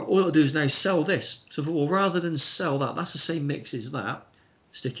for, all I'll do is now sell this. So I thought, well, rather than sell that, that's the same mix as that.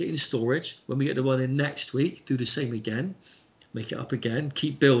 Stick it in storage. When we get the one in next week, do the same again. Make it up again,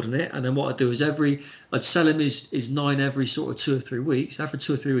 keep building it. And then what I'd do is I'd sell him his 9 every sort of 2 or 3 weeks. After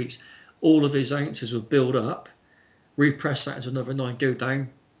 2 or 3 weeks, all of his ounces would build up, repress that into another 9, go down,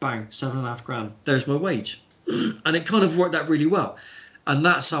 bang, 7.5 grand. There's my wage. And it kind of worked out really well. And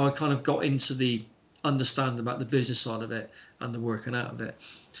that's how I kind of got into the understanding about the business side of it and the working out of it.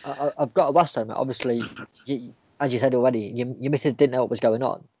 I've got to ask though, mate. Obviously, as you said already, your missus didn't know what was going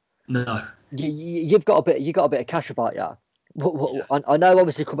on. No. You've got a bit of cash about you. I know,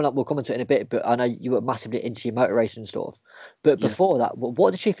 obviously, we'll come into it in a bit, but I know you were massively into your motor racing stuff. But before that,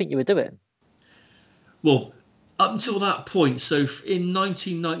 what did she think you were doing? Well, up until that point, so in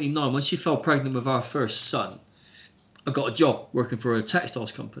 1999, when she fell pregnant with our first son, I got a job working for a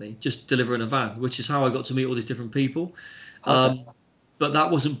textiles company, just delivering a van, which is how I got to meet all these different people. Okay. But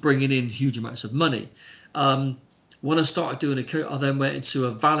that wasn't bringing in huge amounts of money. When I started doing I then went into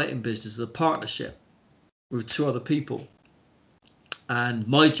a valeting business, a partnership with 2 other people. And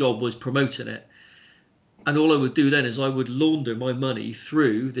my job was promoting it. And all I would do then is I would launder my money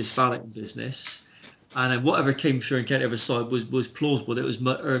through this valeting business. And then whatever came through and came to the other side was plausible. It was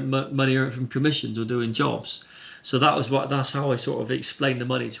money earned from commissions or doing jobs. So that's how I sort of explained the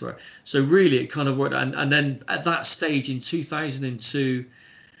money to her. So really it kind of worked. And then at that stage in 2002,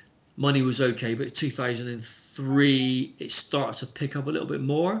 money was okay. But 2003, it started to pick up a little bit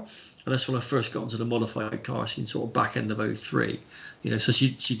more. And that's when I first got into the modified car scene, sort of back end of 03. So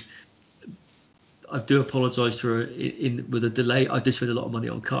she I do apologise to her with a delay. I did spend a lot of money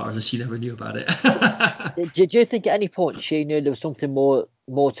on cars and she never knew about it. Did you think at any point she knew there was something more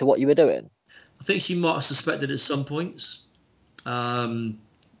to what you were doing? I think she might have suspected at some points.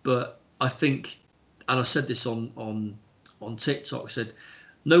 But I think, and I said this on TikTok, said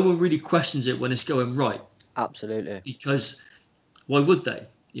no one really questions it when it's going right. Absolutely. Because why would they?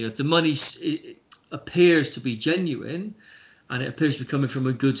 If the money appears to be genuine and it appears to be coming from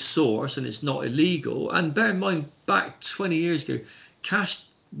a good source and it's not illegal. And bear in mind, back 20 years ago, cash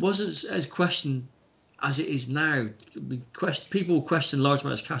wasn't as questioned as it is now. People question large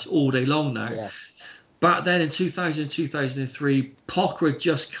amounts of cash all day long now. Yeah. Back then in 2000 and 2003, POCR had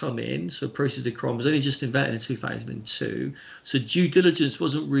just come in, so process of crime was only just invented in 2002. So due diligence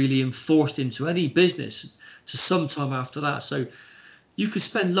wasn't really enforced into any business to some time after that. So you could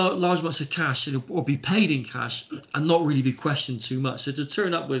spend large amounts of cash or be paid in cash and not really be questioned too much. So to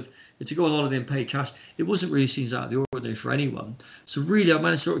turn up to go on holiday and pay cash, it wasn't really seen as out of the ordinary for anyone. So really, I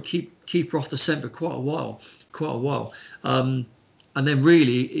managed to sort of keep her off the scent for quite a while. And then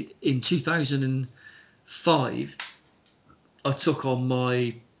really, in 2005, I took on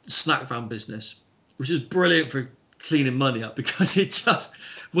my snack van business, which is brilliant for cleaning money up because it just,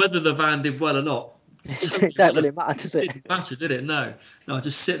 whether the van did well or not, it don't really matter, does it? It didn't matter, did it? No, I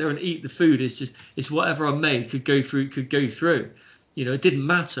just sit there and eat the food. It's whatever I made could go through. It didn't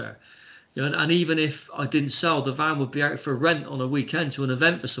matter. And even if I didn't sell, the van would be out for rent on a weekend to an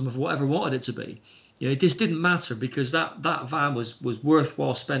event for someone, whatever I wanted it to be. It just didn't matter because that van was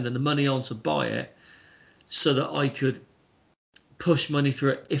worthwhile spending the money on to buy it, so that I could push money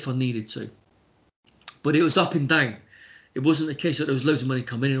through it if I needed to. But it was up and down. It wasn't the case that there was loads of money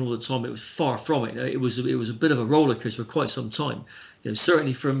coming in all the time. It was far from it. It was a bit of a roller coaster for quite some time.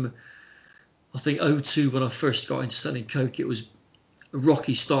 Certainly from, I think, 2002 when I first got into selling coke, it was a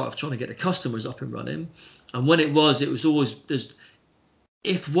rocky start of trying to get the customers up and running. And when it was always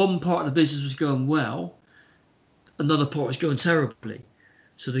if one part of the business was going well, another part was going terribly.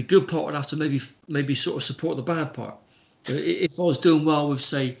 So the good part would have to maybe sort of support the bad part. If I was doing well with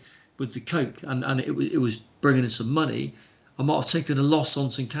the coke and it was bringing in some money, I might have taken a loss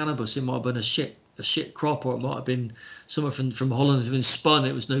on some cannabis. It might have been a shit crop, or it might have been someone from Holland has been spun.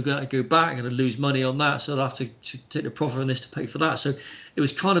 It was no good to go back and I'd lose money on that, so I'd have to take the profit on this to pay for that. So it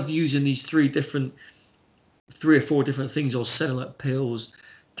was kind of using these three or four different things I was selling, like pills,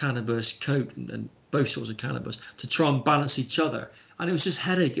 cannabis, coke, and both sorts of cannabis, to try and balance each other. And it was just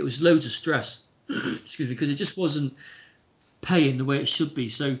headache. It was loads of stress. Excuse me, because it just wasn't paying the way it should be.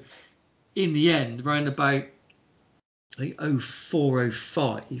 So in the end, around about 04,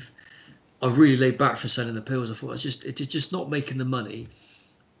 05, I really laid back for selling the pills. I thought it's just not making the money.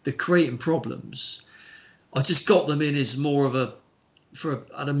 They're creating problems. I just got them in as more of a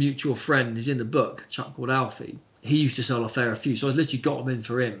mutual friend. He's in the book, a chap called Alfie. He used to sell a fair few, so I literally got them in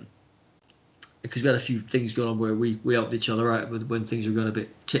for him because we had a few things going on where we helped each other out when things were going a bit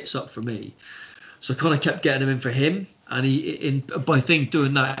tits up for me. So I kind of kept getting them in for him, and by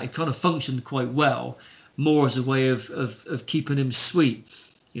doing that, it kind of functioned quite well, more as a way of keeping him sweet,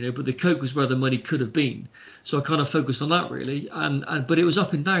 But the coke was where the money could have been, so I kind of focused on that really. But it was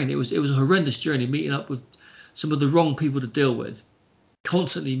up and down. It was a horrendous journey, meeting up with some of the wrong people to deal with,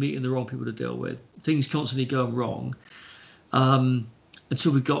 constantly meeting the wrong people to deal with, things constantly going wrong,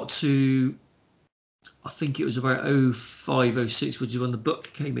 until we got to I think it was about 05, 06, which is when the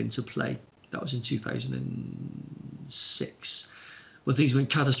book came into play. That was in 2006, when things went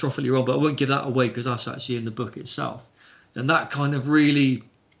catastrophically wrong. But I won't give that away because that's actually in the book itself. And that kind of really,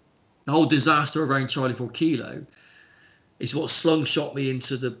 the whole disaster around Charlie 4 Kilo is what slingshot me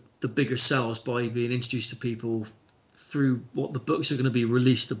into the bigger sales by being introduced to people through what the books are going to be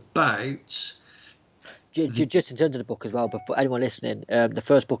released about. Just in terms of the book as well, but for anyone listening, the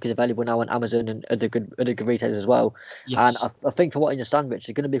first book is available now on Amazon and other good retailers as well. Yes. And I think, from what I understand, Rich,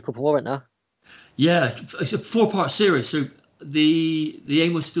 there's going to be a couple more, isn't there? Yeah, it's a 4-part series. So the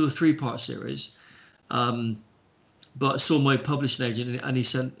aim was to do a 3-part series, but I saw my publishing agent and he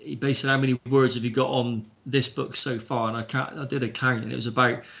basically said, how many words have you got on this book so far? And I did a count, and it was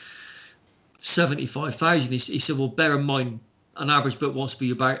about 75,000. He said, well, bear in mind, an average book wants to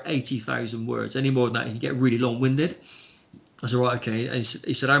be about 80,000 words. Any more than that, you can get really long-winded. I said, right, okay. And he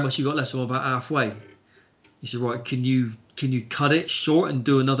said, how much you got left? I'm about halfway. He said, right, can you cut it short and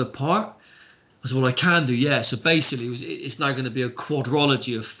do another part? I said, well, I can do, yeah. So basically, it's now going to be a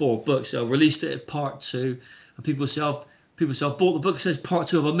quadrology of 4 books. So I released it at part 2, and people say, I've bought the book, it says part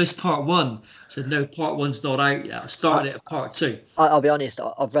 2, have I missed part 1? I said, no, part 1's not out yet. I started it at part 2. I'll be honest,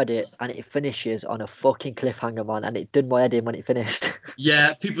 I've read it, and it finishes on a fucking cliffhanger, man, and it did my head in when it finished.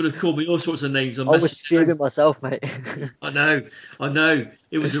 Yeah, people have called me all sorts of names. I was fuming myself, mate. I know.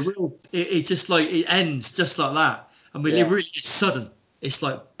 It was a real, it just like, it ends just like that. I mean, It really is sudden. It's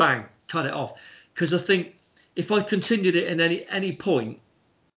like, bang, cut it off. Because I think if I continued it in any point,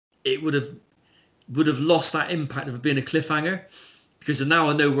 it would have lost that impact of being a cliffhanger. Because now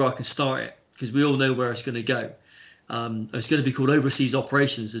I know where I can start it, because we all know where it's going to go. It's going to be called Overseas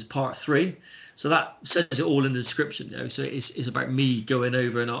Operations as part 3. So that says it all in the description. So it's about me going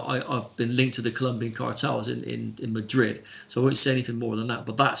over, and I've been linked to the Colombian cartels in Madrid. So I won't say anything more than that.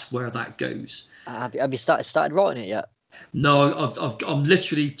 But that's where that goes. Have you started writing it yet? No, I'm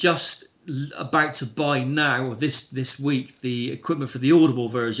literally just about to buy now, this week, the equipment for the Audible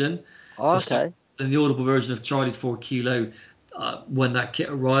version. Oh, okay. And the Audible version of Charlie 4 Kilo when that kit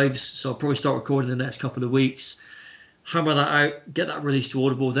arrives. So I'll probably start recording in the next couple of weeks. Hammer that out, get that released to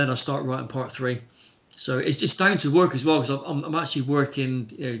Audible, then I'll start writing part 3. So it's down to work as well, because I'm actually working,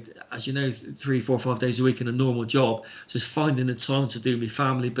 as you know, 3, 4, 5 days a week in a normal job. So just finding the time to do my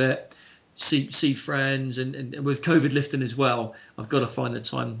family bit, see friends, and with COVID lifting as well, I've got to find the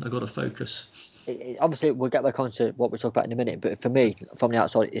time. I've got to focus. Obviously, we'll get back onto what we'll talk about in a minute. But for me, from the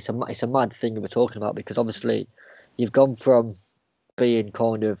outside, it's a mad thing we're talking about, because obviously, you've gone from being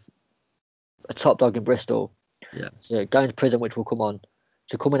kind of a top dog in Bristol, to going to prison, which will come on,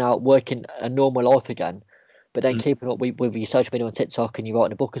 to coming out, working a normal life again, but then keeping up with your social media on TikTok and you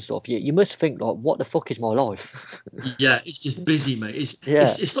writing a book and stuff. You must think, like, what the fuck is my life? Yeah, it's just busy, mate.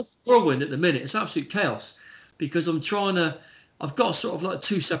 It's like whirlwind at the minute. It's absolute chaos, because I've got sort of like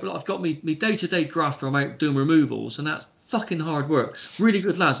 2 separate. I've got me day-to-day graft where I'm out doing removals, and that's fucking hard work. Really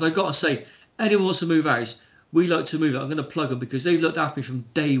good lads. And I've got to say, anyone wants to move house, we like to move it. I'm going to plug them, because they've looked after me from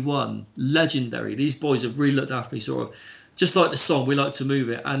day one. Legendary. These boys have really looked after me, sort of just like the song, we like to move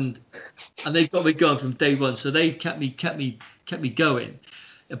it, and they've got me going from day one. So they've kept me going.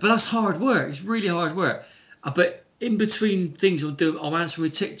 But that's hard work. It's really hard work. But in between things I'm answering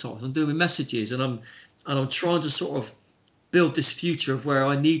with TikToks, I'm doing my messages, and I'm trying to sort of build this future of where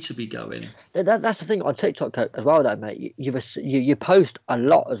I need to be going. That's the thing on TikTok as well, though, mate. You post a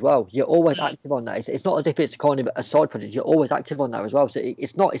lot as well. You're always active on that. It's not as if it's kind of a side project. You're always active on that as well. So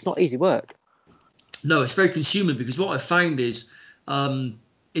it's not easy work. No, it's very consuming, because what I found is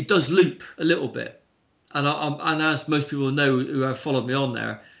it does loop a little bit, and as most people know who have followed me on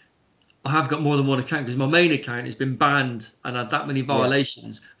there, I have got more than one account, because my main account has been banned and had that many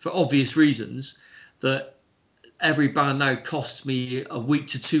violations for obvious reasons, that every ban now costs me a week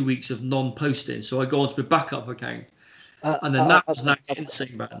to 2 weeks of non-posting. So I go onto my backup account, and then that's now getting the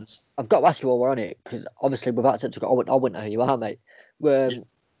same bans. I've got to ask you while we're on it, because obviously without TikTok, I wouldn't know who you are, mate.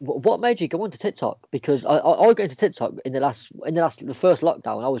 What made you go onto TikTok? Because I got into TikTok in the first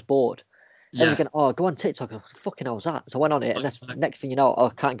lockdown. I was bored. I was going, go on TikTok. Fucking hell was that? So I went on it, and that's next thing you know, I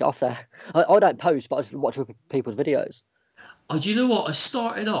can't get off there. I don't post, but I just watch people's videos. Oh, do you know what? I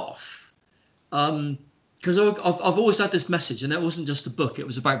started off because I've always had this message, and it wasn't just a book. It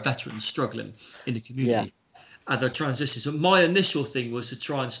was about veterans struggling in the community and their transitions. So my initial thing was to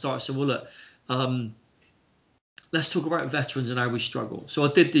try and start. So, well, look, let's talk about veterans and how we struggle. So I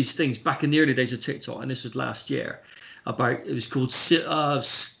did these things back in the early days of TikTok, and this was last year. It was called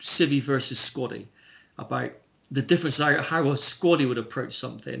Civvy versus Squaddy, about the difference how a Squaddy would approach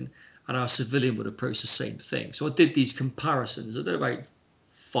something and how a civilian would approach the same thing. So I did these comparisons. I did about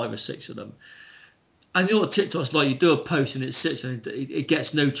 5 or 6 of them. And you know what TikTok's like? You do a post and it sits and it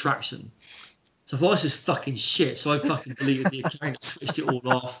gets no traction. So I thought, this is fucking shit. So I fucking deleted the account and switched it all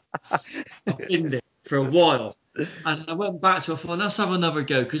off. I've been there for a while. And I went back to it. I thought, let's have another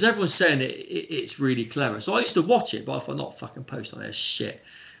go. Because everyone's saying it's really clever. So I used to watch it, but I thought, not fucking post on it. Shit.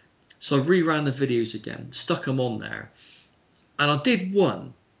 So I reran the videos again, stuck them on there. And I did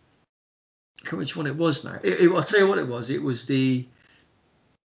one. I can't remember which one it was now. I'll tell you what it was. It was a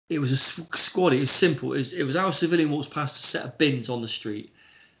squad. It was simple. It was how a civilian walks past a set of bins on the street.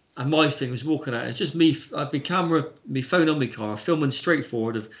 And my thing was walking out. It's just me, my camera, my phone on my car, filming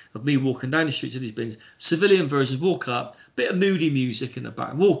straightforward of me walking down the street to these bins. Civilian versions, walk up, bit of moody music in the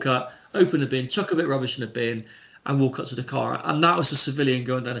back, walk up, open the bin, chuck a bit of rubbish in the bin, and walk up to the car. And that was the civilian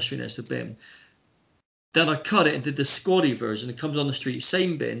going down the street next to the bin. Then I cut it and did the squaddy version. It comes on the street,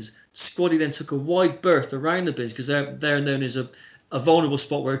 same bins. Squaddy then took a wide berth around the bins because they're known as a vulnerable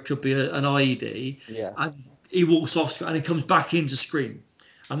spot where it could be an IED. Yeah. And he walks off and he comes back into screen.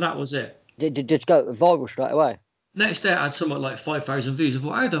 And that was it. Did it go viral straight away? Next day I had something like 5,000 views. I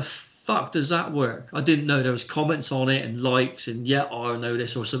thought, how the fuck does that work? I didn't know there was comments on it and likes and I know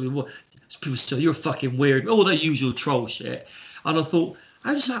this or something. People say, you're fucking weird. All that usual troll shit. And I thought,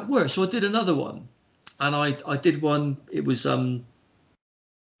 how does that work? So I did another one. And I did one, it was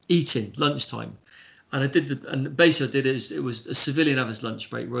eating, lunchtime. And basically I did it was a civilian having his lunch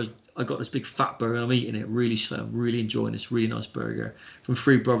break, where I got this big fat burger and I'm eating it really slow. I'm really enjoying this really nice burger from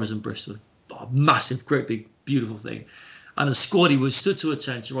Three Brothers in Bristol. Oh, massive, great big, beautiful thing. And the squaddy was stood to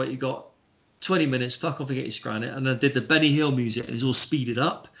attention, right? You got 20 minutes, fuck off and get your scran it. And then did the Benny Hill music and it's all speeded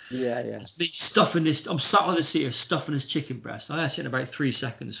up. Yeah. It's me stuffing this, I'm sat on the seat here stuffing this chicken breast. I had it in about 3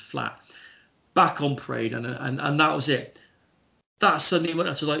 seconds flat. Back on parade and that was it. That suddenly went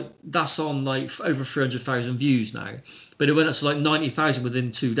up to that's on over 300,000 views now, but it went up to 90,000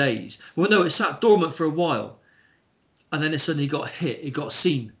 within 2 days. Well, no, it sat dormant for a while, and then it suddenly got hit, it got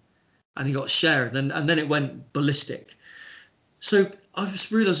seen, and it got shared, and then it went ballistic. So I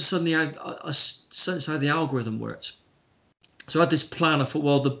just realised suddenly I sensed how the algorithm worked. So I had this plan. I thought,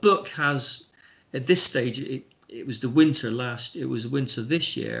 well, the book has, at this stage, it was the winter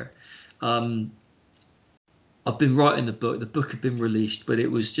this year. I've been writing the book. The book had been released, but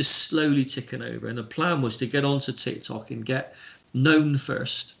it was just slowly ticking over. And the plan was to get onto TikTok and get known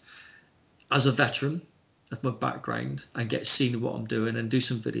first as a veteran of my background and get seen what I'm doing and do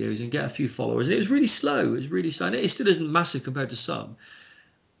some videos and get a few followers. And it was really slow. And it still isn't massive compared to some.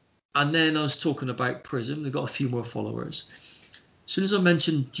 And then I was talking about prison. They got a few more followers. As soon as I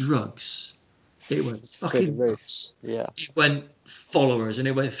mentioned drugs, it went fucking nuts. Yeah. It went followers and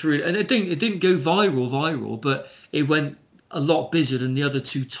it went through, and it didn't go viral, but it went a lot busier than the other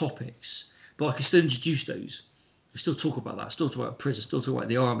two topics. But I can still introduce those. I still talk about that. Still talk about prison. Still talk about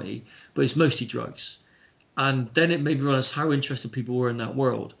the army. But it's mostly drugs. And then it made me realize how interested people were in that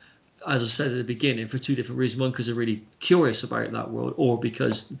world. As I said at the beginning, for two different reasons. One, because they're really curious about that world, or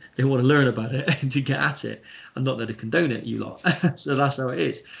because they want to learn about it and to get at it, and not that they condone it, you lot. So that's how it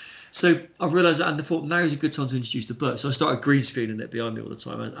is. So I realised that, and I thought, now is a good time to introduce the book. So I started green screening it behind me all the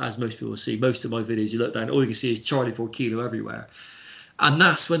time. And as most people see, most of my videos, you look down, all you can see is Charlie 4 Kilo everywhere. And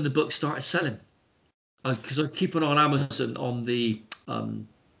that's when the book started selling. Because I keep it on Amazon on the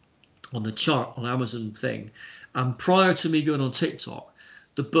chart on Amazon thing. And prior to me going on TikTok,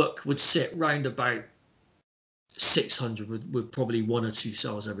 the book would sit round about 600 with probably 1 or 2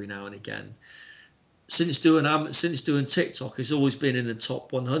 sales every now and again. Since doing TikTok, it's always been in the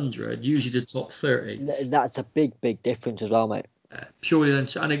top 100, usually the top 30. That's a big difference as well, mate. Purely,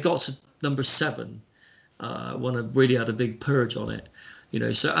 and it got to number 7 when I really had a big purge on it, you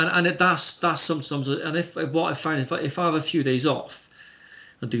know. So that's sometimes, and if what I find if I have a few days off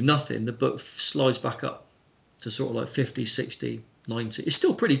and do nothing, the book slides back up to sort of like 50, 60, 90. It's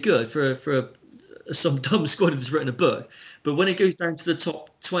still pretty good for some dumb squad that's written a book, but when it goes down to the top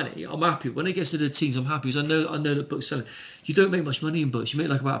 20, I'm happy. When it gets to the teens, I'm happy because I know that books selling. You don't make much money in books. You make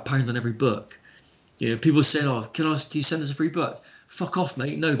like about £1 on every book. You know, people saying, "Oh, can you send us a free book?" Fuck off,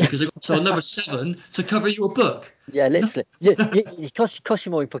 mate. No, because I got to sell another 7 to cover your book. Yeah, literally. It costs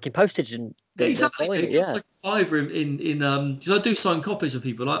you more in fucking postage and exactly. It's yeah. like £5 in because I do sign copies of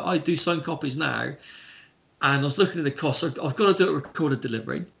people. I do sign copies now, and I was looking at the cost. I've got to do a recorded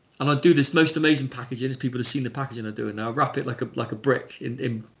delivery. And I do this most amazing packaging, as people have seen the packaging I'm doing now. I wrap it like a brick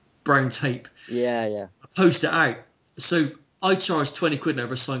in brown tape. Yeah. I post it out. So I charge £20 now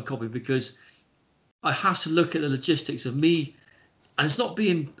for a signed copy because I have to look at the logistics of me. And it's not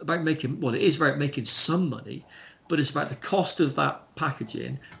being about making, well, it is about making some money, but it's about the cost of that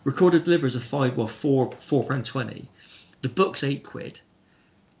packaging. Recorded deliveries are £4.20. The book's £8.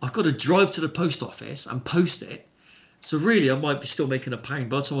 I've got to drive to the post office and post it. So really, I might be still making £1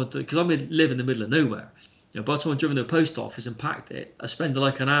 by the time because I live in the middle of nowhere. By the time I've driven to the post office and packed it, I spend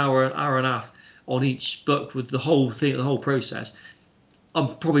like an hour and a half on each book with the whole thing, the whole process.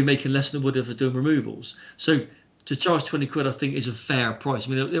 I'm probably making less than I would if I was doing removals. So to charge 20 quid, I think, is a fair price.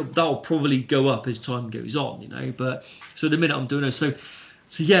 I mean, that'll probably go up as time goes on, But so the minute I'm doing it, so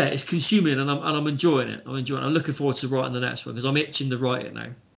yeah, it's consuming, and I'm enjoying it. I'm looking forward to writing the next one because I'm itching to write it now.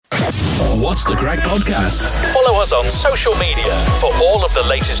 What's the Crack podcast? Follow us on social media for all of the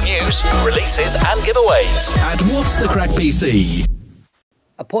latest news, releases, and giveaways. At What's the Crack PC.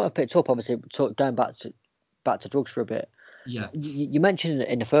 A point I've picked up, obviously, going back to drugs for a bit. Yeah. You mentioned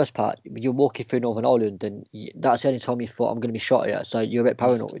in the first part you're walking through Northern Ireland, and that's the only time you thought I'm going to be shot here. So you're a bit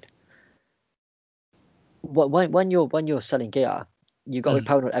paranoid. When you're selling gear, you've got to be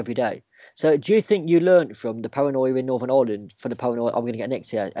paranoid every day. So do you think you learned from the paranoia in Northern Ireland for the paranoia I'm going to get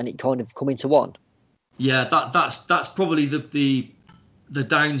nicked here, and it kind of come into one? Yeah, that's probably the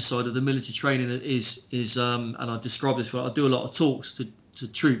downside of the military training is and I describe this well. I do a lot of talks to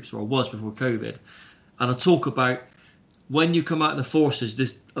troops, or I was before COVID, and I talk about when you come out of the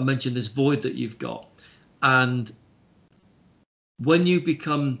forces. I mentioned this void that you've got, and when you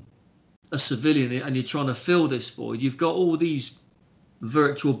become a civilian and you're trying to fill this void, you've got all these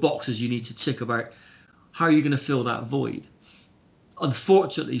virtual boxes you need to tick about how are you going to fill that void.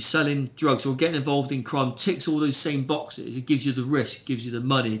 Unfortunately, selling drugs or getting involved in crime ticks all those same boxes. It gives you the risk, gives you the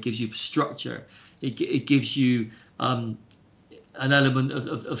money, it gives you structure, it gives you an element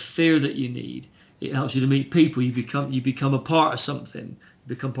of fear that you need. It helps you to meet people. You become a part of something, you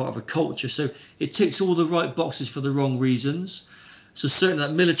become part of a culture. So it ticks all the right boxes for the wrong reasons. So certainly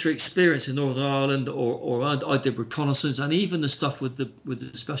that military experience in Northern Ireland, or I did reconnaissance, and even the stuff with the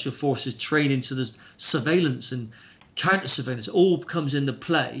special forces training to the surveillance and counter surveillance, all comes into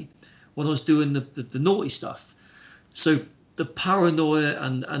play when I was doing the naughty stuff. So the paranoia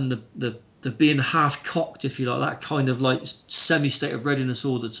and the being half cocked, if you like, that kind of like semi state of readiness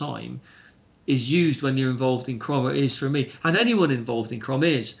all the time, is used when you're involved in crime. It is for me, and anyone involved in crime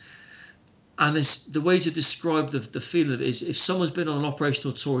is. And it's the way to describe the feeling of it is if someone's been on an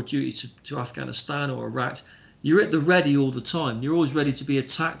operational tour of duty to Afghanistan or Iraq, you're at the ready all the time. You're always ready to be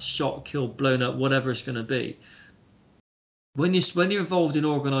attacked, shot, killed, blown up, whatever it's going to be. When you're involved in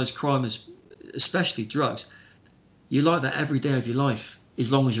organised crime, especially drugs, you're like that every day of your life,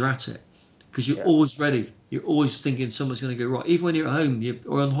 as long as you're at it, because you're always ready. You're always thinking someone's going to go wrong. Even when you're at home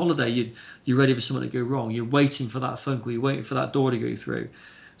or on holiday, you're ready for someone to go wrong. You're waiting for that phone call. You're waiting for that door to go through.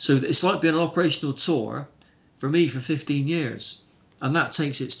 So it's like being on an operational tour for me for 15 years. And that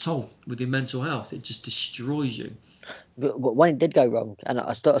takes its toll with your mental health. It just destroys you. But when it did go wrong, and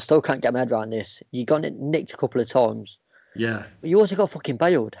I still can't get my head around this, you got nicked a couple of times. Yeah. But you also got fucking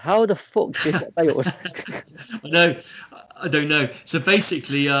bailed. How the fuck did you get bailed? I don't know. So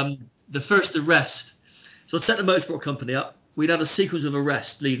basically, the first arrest. So I'd set the motorsport company up. We'd had a sequence of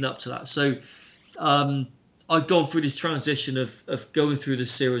arrests leading up to that. So I'd gone through this transition of going through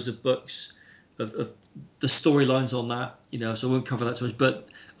this series of books, of the storylines on that, so I won't cover that too much. But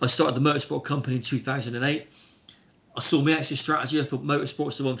I started the motorsport company in 2008. I saw my exit strategy. I thought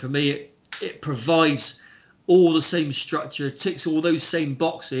motorsport's the one for me. It provides all the same structure, ticks all those same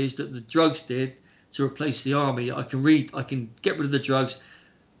boxes that the drugs did to replace the army. I can get rid of the drugs,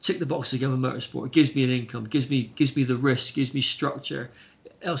 tick the box again with motorsport. It gives me an income, gives me the risk, gives me structure.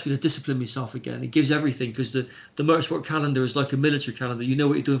 It helps me to discipline myself again. It gives everything, because the motorsport calendar is like a military calendar. You know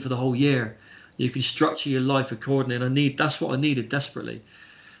what you're doing for the whole year. You can structure your life accordingly, and that's what I needed desperately.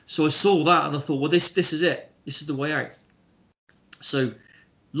 So I saw that and I thought, well, this is it. This is the way out. So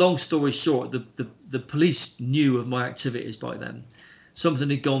long story short, the police knew of my activities by then. Something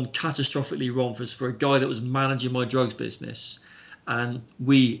had gone catastrophically wrong for a guy that was managing my drugs business. And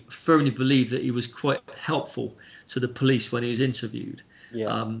we firmly believe that he was quite helpful to the police when he was interviewed.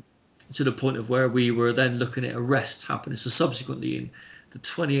 Yeah. To the point of where we were then looking at arrests happening. So subsequently, in the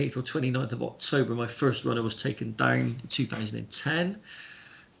 28th or 29th of October, my first runner was taken down in 2010.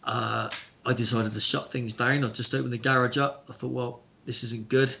 I decided to shut things down. I just opened the garage up. I thought, well, this isn't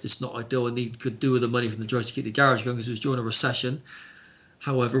good. This is not ideal. Could do with the money from the drugs to keep the garage going, because it was during a recession.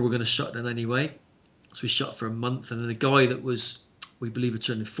 However, we're going to shut down anyway. So we shut for a month. And then the guy that was, we believe, a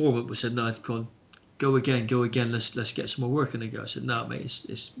turned informant, we said, no, go again. Let's get some more work in the go. I said, no, mate,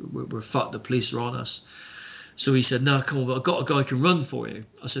 we're fucked. The police are on us. So he said, no, come on, I've got a guy who can run for you.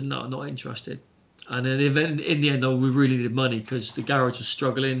 I said, no, I'm not interested. And then in the end, we really needed money because the garage was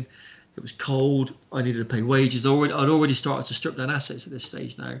struggling. It was cold. I needed to pay wages. I'd already started to strip down assets at this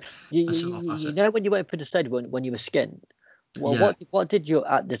stage now. You know, when you went for the stage when you were skinned, Well, Yeah. what did you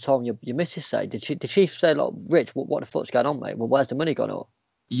at the time your missus say? Did she say like, Rich, what the fuck's going on, mate? Well, where's the money gone up?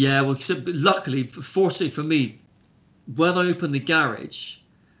 Yeah, well, luckily, fortunately for me, when I opened the garage,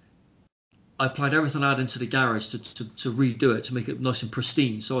 I applied everything I had into the garage to redo it, to make it nice and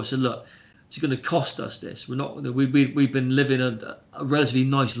pristine. So I said, look, it's going to cost us this. We're not. We've been living a relatively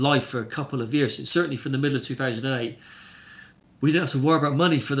nice life for a couple of years. Certainly from the middle of 2008, we didn't have to worry about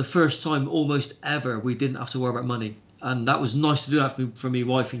money for the first time almost ever. We didn't have to worry about money, and that was nice to do that for me,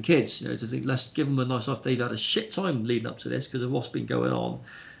 wife and kids. You know, to think, let's give them a nice life. They've had a shit time leading up to this because of what's been going on.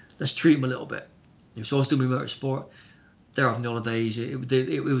 Let's treat them a little bit. So I was doing my motorsport. They're having holidays.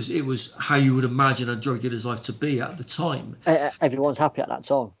 It was how you would imagine a drug dealer's life to be at the time. Everyone's happy at that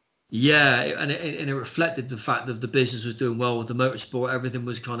time. Yeah, and it reflected the fact that the business was doing well with the motorsport. Everything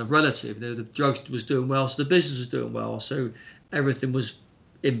was kind of relative. You know, the drugs was doing well, so the business was doing well. So everything was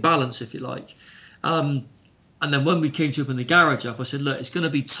in balance, if you like. And then when we came to open the garage up, I said, look, it's going to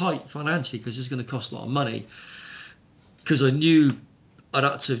be tight financially because it's going to cost a lot of money. Because I knew I'd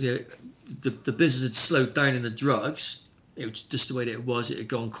had to, you know, the business had slowed down in the drugs. It was just the way that it was. It had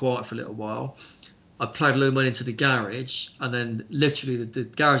gone quiet for a little while. I applied a load of money into the garage, and then literally the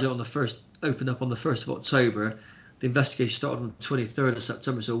garage opened up on the 1st of October. The investigation started on the 23rd of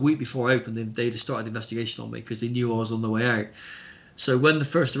September, so a week before I opened, they started the investigation on me because they knew I was on the way out. So when the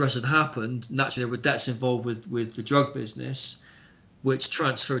first arrest had happened, naturally there were debts involved with the drug business, which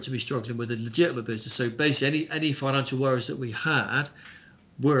transferred to me struggling with a legitimate business. So basically any financial worries that we had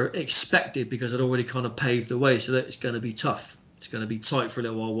were expected because I'd already kind of paved the way, so that it's going to be tough. It's going to be tight for a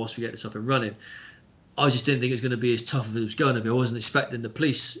little while whilst we get this up and running. I just didn't think it was going to be as tough as it was going to be. I wasn't expecting the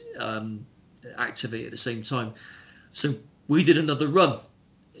police activity at the same time. So we did another run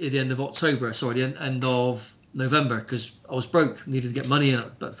at the end of October, the end of November, because I was broke, needed to get money, and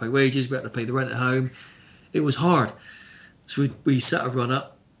had to pay wages, we had to pay the rent at home. It was hard. So we set a run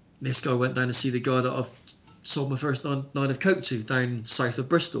up. This guy went down to see the guy that I've sold my first nine of coke to down south of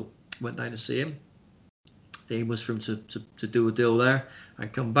Bristol. Went down to see him. The aim was for him to do a deal there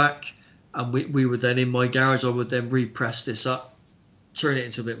and come back. And we would then, in my garage, I would then repress this up, turn it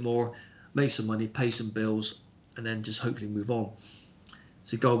into a bit more, make some money, pay some bills, and then just hopefully move on.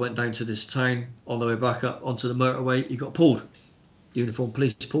 So the guy went down to this town. On the way back up onto the motorway, he got pulled. Uniformed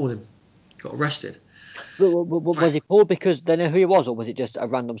police pulled him. Got arrested. Was he pulled because they knew who he was, or was it just a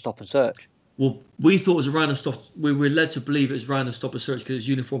random stop and search? Well, we thought it was a random stop. We were led to believe it was random stop and search because it's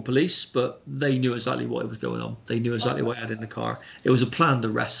uniformed police, but they knew exactly what was going on. They knew exactly what I had in the car. It was a planned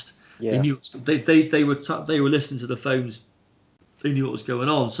arrest. Yeah. They knew they were listening to the phones. They knew what was going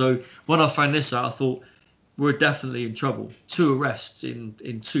on. So when I found this out, I thought we're definitely in trouble. 2 arrests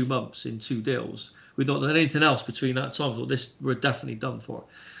in 2 months in 2 deals. We'd not done anything else between that time. I thought we're definitely done for.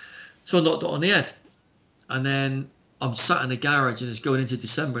 So I knocked it on the head, and then I'm sat in the garage, and it's going into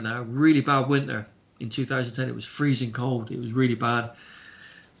December now. Really bad winter in 2010. It was freezing cold. It was really bad. It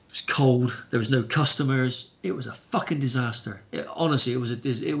was cold. There was no customers. It was a fucking disaster. Honestly, it was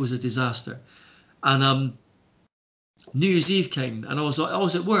a disaster. And New Year's Eve came, and I was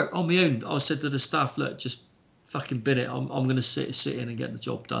at work on my own. I said to the staff, "Look, just fucking bin it. I'm going to sit in and get the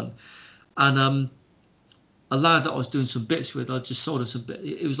job done." And a lad that I was doing some bits with, I just sold him some bits.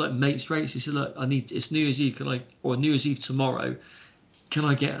 It was like mates rates. He said, "Look, it's New Year's Eve. Or New Year's Eve tomorrow. Can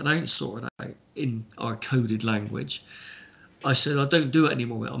I get an ounce sorted out in our coded language?" I said, "I don't do it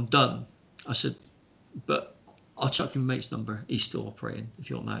anymore, mate. I'm done." I said, "But I'll chuck him my mate's number. He's still operating if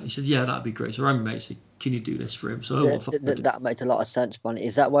you want that." He said, "Yeah, that'd be great." So I rang my mate, said, "Can you do this for him?" So that makes a lot of sense, man.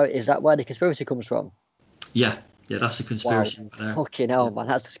 Is that where the conspiracy comes from? Yeah, that's a conspiracy. Wow. Fucking hell, man,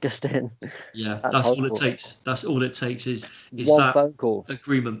 that's disgusting. Yeah, that's all it takes. That's all it takes is one that phone call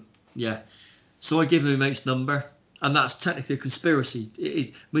agreement. Yeah. So I give him my mate's number, and that's technically a conspiracy.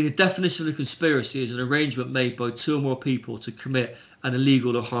 The definition of a conspiracy is an arrangement made by 2 or more people to commit an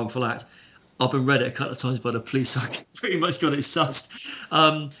illegal or harmful act. I've been read it a couple of times by the police, so I pretty much got it sussed.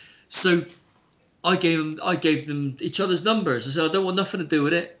 So I gave them each other's numbers. I said, "I don't want nothing to do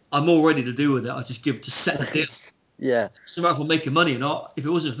with it. I'm all ready to do with it. I just set the deal." Yeah. It's a matter of making money or not. If it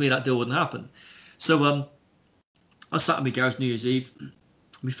wasn't for me, that deal wouldn't happen. So I sat in my garage New Year's Eve.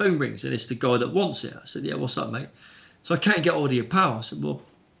 My phone rings, and it's the guy that wants it. I said, "Yeah, what's up, mate?" "So I can't get hold of your pal." I said, "Well,"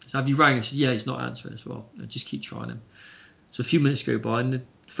 "have you rang?" I said, "Yeah, he's not answering as well. I just keep trying him." So a few minutes go by, and the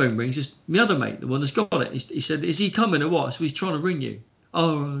phone rings. It's my other mate, the one that's got it. He said, "Is he coming or what?" So he's trying to ring you.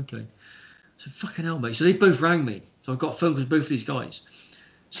 "Oh, okay." So fucking hell, mate. So they both rang me. So I've got phone calls with both of these guys.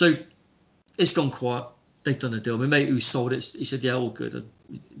 So it's gone quiet. They've done a deal. My mate who sold it, he said, "Yeah, all good."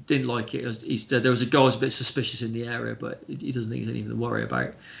 I didn't like it. There was a guy who was a bit suspicious in the area, but he doesn't think there's anything to worry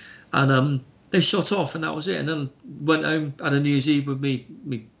about. And they shot off, and that was it. And then went home, had a New Year's Eve with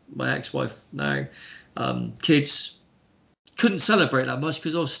my ex-wife now, kids. Couldn't celebrate that much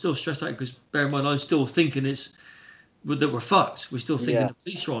because I was still stressed out. Because bear in mind, I'm still thinking that we're fucked. We're still thinking the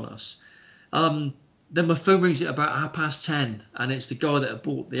police are on us. Then my phone rings at about 10:30, and it's the guy that had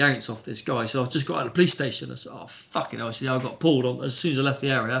bought the ounce off this guy. So I've just got out of the police station. I said, "Oh fucking hell!" I got pulled on as soon as I left the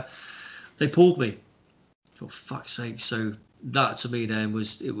area. They pulled me. For fuck's sake! So that to me then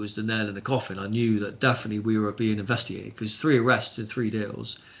was the nail in the coffin. I knew that definitely we were being investigated because 3 arrests in 3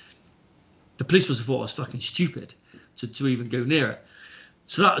 deals. The police must have thought I was fucking stupid to even go near it.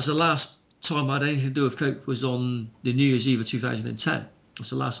 So that was the last time I had anything to do with coke, was on the New Year's Eve of 2010. That's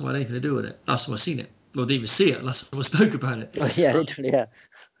the last time I had anything to do with it. Last time I seen it. Well, I didn't even see it last time I spoke about it. Oh, yeah, literally, yeah.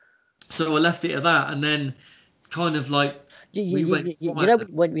 So I left it at that, and then kind of like you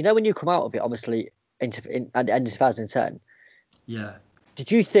know when you come out of it, obviously at the end of 2010. Yeah. Did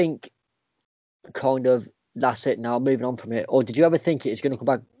you think kind of that's it now, moving on from it, or did you ever think it's going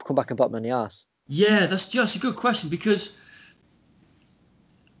to come back and bite me on the ass? Yeah, that's just a good question, because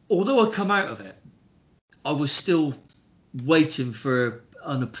although I come out of it, I was still waiting for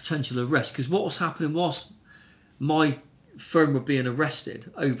a potential arrest, because what was happening was my firm were being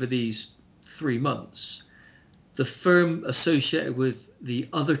arrested over these 3 months. The firm associated with the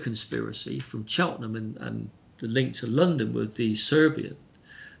other conspiracy from Cheltenham and the link to London with the Serbian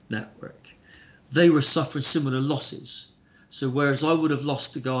network, they were suffering similar losses. So whereas I would have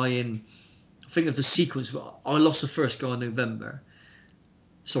lost the guy in, think of the sequence, I lost the first guy in November.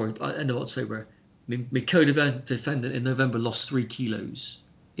 Sorry, end of October. My co-defendant in November lost 3 kilos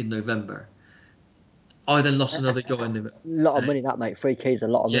in November. I then lost another guy in November. A lot of money, that, mate. 3 kilos, a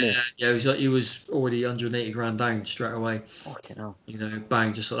lot of money. Yeah, he was already 180 grand down straight away. Fucking hell. You know,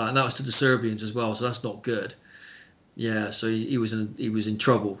 bang, just like that. And that was to the Serbians as well, so that's not good. Yeah, so he was in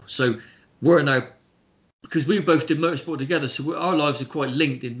trouble. So we're now, because we both did motorsport together, so our lives are quite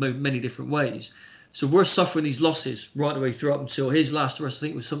linked in many different ways. So we're suffering these losses right the way through up until his last arrest. I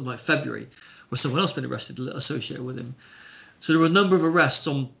think it was something like February, where someone else been arrested associated with him. So there were a number of arrests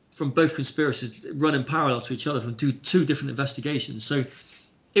from both conspiracies running parallel to each other from two different investigations. So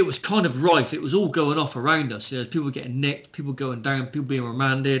it was kind of rife. It was all going off around us. You know, people getting nicked, people going down, people being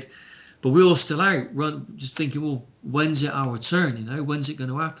remanded. But we were all still out, just thinking, well, when's it our turn? You know, when's it going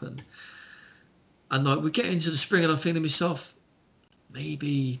to happen? And like, we get into the spring, and I'm thinking to myself,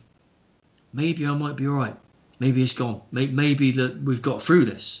 maybe I might be all right. Maybe it's gone. Maybe that we've got through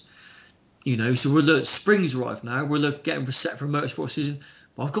this. You know, so spring's arrived now. We're getting set for a motorsport season,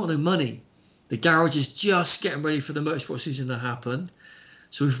 but I've got no money. The garage is just getting ready for the motorsport season to happen.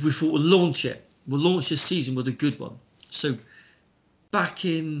 So we thought we'll launch it. We'll launch this season with a good one. So back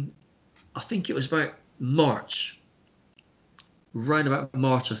in, I think it was about March, around about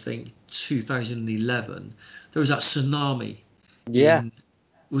March, I think, 2011, there was that tsunami. Yeah.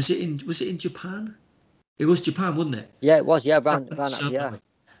 Was it in Japan? It was Japan, wasn't it? Yeah, it was. Yeah, ran yeah.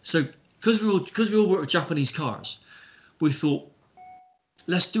 So because we all work with Japanese cars, we thought,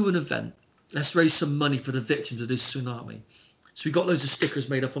 let's do an event. Let's raise some money for the victims of this tsunami. So we got loads of stickers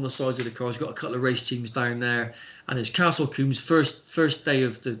made up on the sides of the cars. We've got a couple of race teams down there, and it's Castle Coombs' first day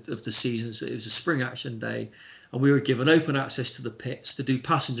of the season. So it was a spring action day, and we were given open access to the pits to do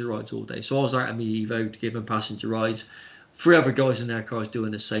passenger rides all day. So I was out at my Evo to give them passenger rides. 3 other guys in their cars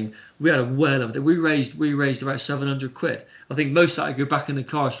doing the same. We had a well of it. We raised about 700 quid. I think most of that would go back in the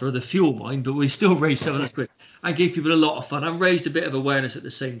cars for the fuel mine, but we still raised 700 quid and gave people a lot of fun and raised a bit of awareness at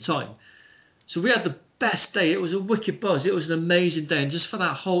the same time. So we had the best day. It was a wicked buzz. It was an amazing day, and just for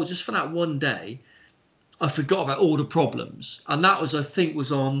that one day, I forgot about all the problems. And that was, I think,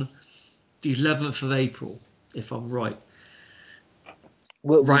 was on the 11th of April, if I'm right.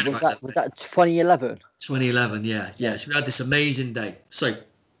 Was that 2011? 2011, yeah. So we had this amazing day. So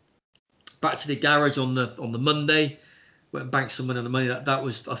back to the garage on the Monday, went and banked some money on the money. I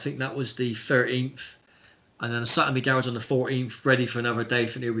think that was the 13th. And then I sat in the garage on the 14th, ready for another day.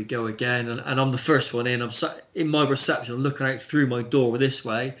 For here we go again. And I'm the first one in. I'm sat in my reception. I'm looking out through my door this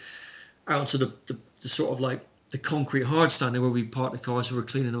way, out to the sort of like the concrete hard stand where we park the cars, so we're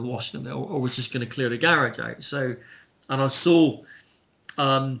cleaning and washing them, or we're just going to clear the garage out. So, and I saw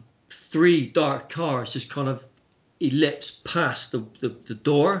 3 dark cars just kind of ellipse past the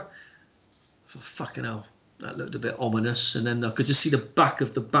door. Fucking hell. That looked a bit ominous, and then I could just see the back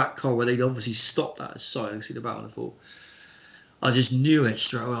of the back car where they'd obviously stopped that side. I could see the back, and I thought, I just knew it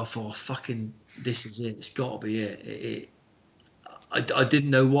straight away. I thought, fucking, this is it. It's got to be it. I didn't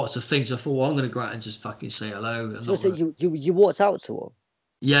know what to think, so I thought, well, I'm going to go out and just fucking say hello. So you walked out to them?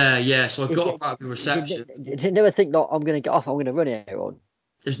 Yeah. So I got up at the reception. You didn't never think, like, I'm going to get off, I'm going to run here on?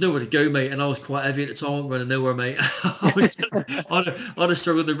 there's nowhere to go, mate, and I was quite heavy at the time, running nowhere, mate. I'd have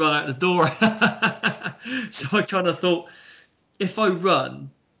struggled to run out the door. So I kind of thought, if I run,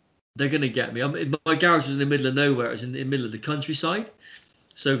 they're going to get me. My garage was in the middle of nowhere. It was in the middle of the countryside.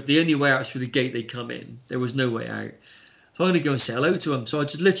 So the only way out is through the gate they come in. There was no way out. So I'm going to go and say hello to them. So I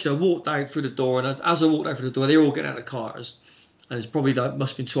just literally walked out through the door, and as I walked out through the door, they were all getting out of cars. And there's probably,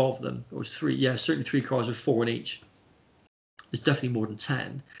 must have been 12 of them. It was 3, yeah, certainly 3 cars with 4 in each. There's definitely more than 10.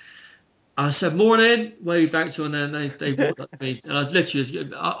 And I said, morning, waved out to them, and then they walked up to me. And I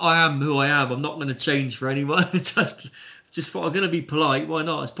literally, I am who I am. I'm not going to change for anyone. just thought, I'm going to be polite. Why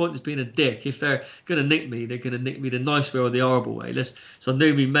not? It's pointless being a dick. If they're going to nick me, they're going to nick me the nice way or the horrible way. So I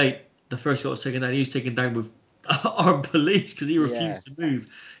knew me mate, the first guy I was taken down, he was taken down with armed police because he refused to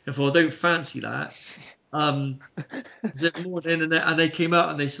move. If I don't fancy that. I said, morning, and they came out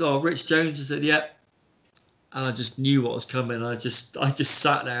and they said, oh, Rich Jones. I said, yeah. And I just knew what was coming. I just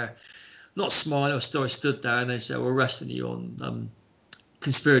sat there, not smiling. I stood there, and they said, we're arresting you on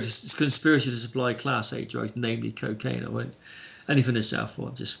conspiracy to supply Class A drugs, namely cocaine. I went, anything to sell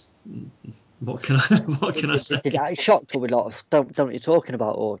for. Just what can I say? Did that shocked with a lot of don't know what you're talking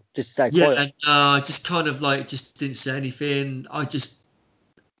about, or just say quiet? And I just kind of just didn't say anything. I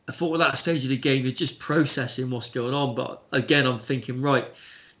thought at that stage of the game, you're just processing what's going on. But again, I'm thinking, right.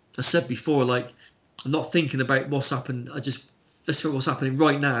 I said before, I'm not thinking about what's happened. Let's look what's happening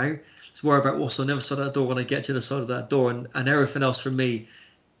right now. Let's worry about what's on the other side of that door when I get to the side of that door, and everything else for me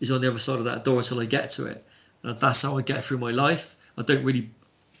is on the other side of that door until I get to it. And that's how I get through my life. I don't really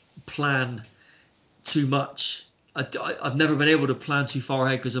plan too much. I've never been able to plan too far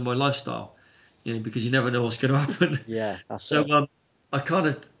ahead because of my lifestyle, because you never know what's going to happen. Yeah. That's so I kind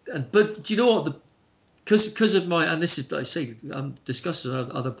of, but do you know what? Because of my, and this is, I say, I'm discussing on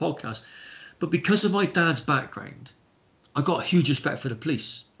other podcasts. But because of my dad's background, I got huge respect for the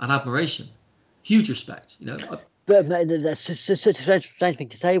police and admiration. Huge respect, But that's such a strange thing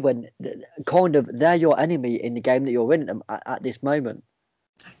to say when kind of they're your enemy in the game that you're in at this moment.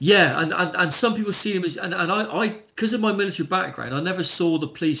 Yeah, and some people see them as, and I because of my military background, I never saw the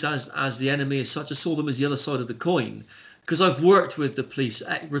police as the enemy as such. I saw them as the other side of the coin, because I've worked with the police,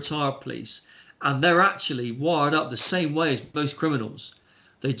 retired police, and they're actually wired up the same way as most criminals.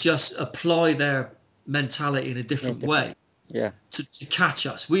 They just apply their mentality in a different way to catch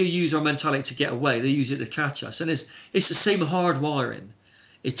us. We use our mentality to get away. They use it to catch us. And it's the same hardwiring.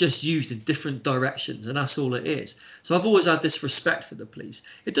 It's just used in different directions, and that's all it is. So I've always had this respect for the police.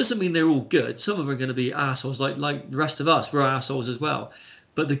 It doesn't mean they're all good. Some of them are going to be assholes like the rest of us. We're assholes as well.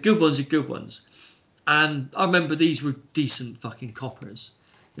 But the good ones are good ones. And I remember these were decent fucking coppers.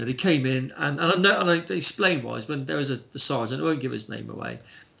 They came in, and I explained why. When there was the sergeant, I won't give his name away,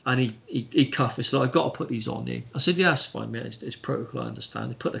 and he cuffed me. So I've got to put these on you. I said, yeah, that's fine, mate. It's protocol, I understand.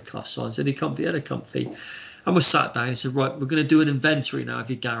 He put the cuffs on. Said, they're comfy. And we sat down. He said, right, we're going to do an inventory now of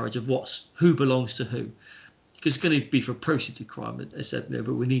your garage of who belongs to who. Because it's going to be for proceeds of crime. They said, no,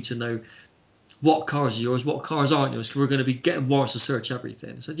 but we need to know what cars are yours, what cars aren't yours, because we're going to be getting warrants to search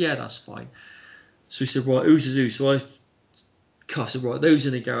everything. I said, yeah, that's fine. So he said, right, who's is who? So I cuffs it, right, those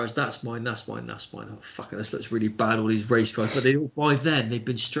in the garage, that's mine. Oh, fuck it, this looks really bad, all these race cars. But by then, they've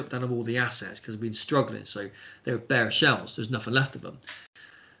been stripped down of all the assets because they've been struggling. So they were bare shells. There's nothing left of them.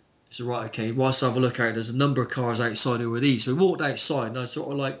 So, right, okay, whilst I have a look out, there's a number of cars outside who are these. So we walked outside, and I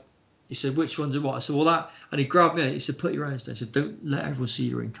sort of he said, which ones are what? I said, well, that. And he grabbed me, and he said, put your hands down. He said, don't let everyone see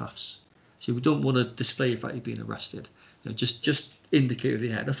you're in cuffs. So we don't want to display the fact you're being arrested. Just indicate with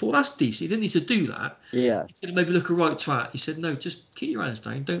your head. I thought, that's decent. You didn't need to do that. Yeah. He said, maybe look a right twat. He said, no, just keep your hands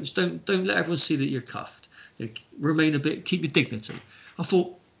down. Don't let everyone see that you're cuffed. Remain a bit, keep your dignity. I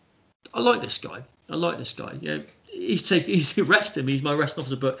thought, I like this guy. Yeah, he's arrested me. He's my arrest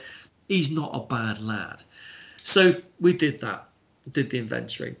officer, but he's not a bad lad. So we did that. Did the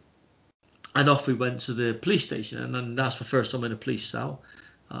inventory. And off we went to the police station. And then that's the first time in a police cell.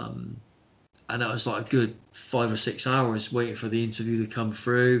 And that was like a good 5 or 6 hours waiting for the interview to come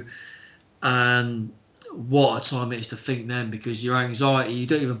through. And what a time it is to think then, because your anxiety, you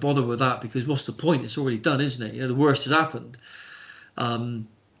don't even bother with that, because what's the point? It's already done, isn't it? The worst has happened.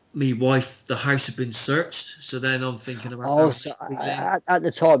 Me wife, the house had been searched. So then I'm thinking about... Oh, so at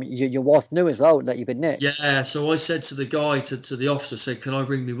the time, your wife knew as well that you've been nicked. Yeah, so I said to the guy, to the officer, said, can I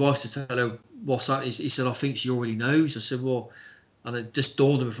ring my wife to tell her what's that? He said, I think she already knows. I said, well... And it just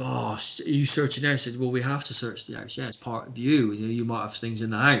dawned on me, are you searching there? I said, well, we have to search the house. Yeah, it's part of you. You might have things in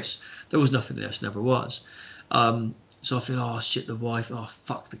the house. There was nothing else, never was. So I think, oh, shit, the wife. Oh,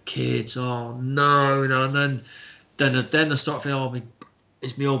 fuck the kids. Oh, no. And then I start thinking, oh,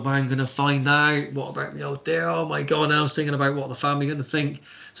 is my old man going to find out? What about my old dear? Oh my God, now I was thinking about what the family going to think.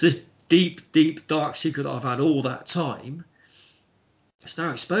 So this deep, deep, dark secret that I've had all that time, it's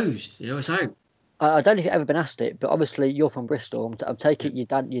now exposed. It's out. I don't know if you've ever been asked it, but obviously you're from Bristol. I'm taking your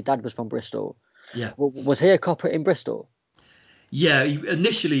dad was from Bristol. Yeah. Was he a copper in Bristol? Yeah,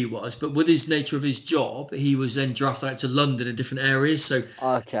 initially he was, but with his nature of his job, he was then drafted out to London in different areas. So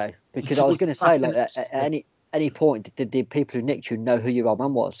okay, because I was going to say, like, at any point, did the people who nicked you know who your old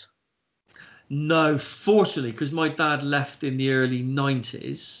man was? No, fortunately, because my dad left in the early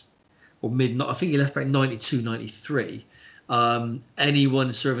 90s or I think he left about 92, 93.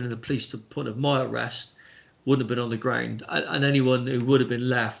 Anyone serving in the police to the point of my arrest wouldn't have been on the ground, and anyone who would have been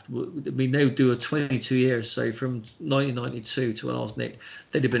left, they would do a 22 years, so from 1992 to when I was nicked,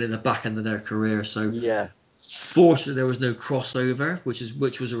 they'd have been in the back end of their career. So yeah, fortunately there was no crossover,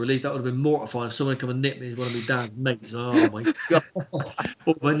 which was a relief. That would have been mortifying if someone come and nicked me as one of my dad's mates. Oh my God.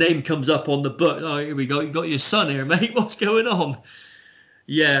 Or my name comes up on the book. Oh, here we go, you got your son here, mate, what's going on?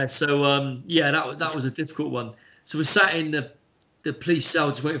 Yeah, so that was a difficult one. So we sat in the police cell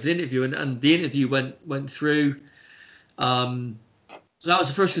just waiting for the interview, and the interview went through. So that was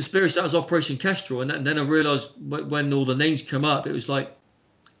the first conspiracy. That was Operation Kestrel, and then I realised when all the names come up, it was like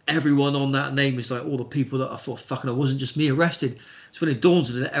everyone on that name is like all the people that I thought, fucking, it wasn't just me arrested. So when it dawns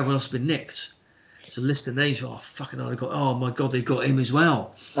on me that everyone else has been nicked. It's a list of names. Oh fucking hell! Oh my God, they've got him as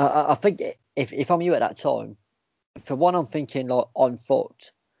well. I think if I'm you at that time, for one, I'm thinking like I'm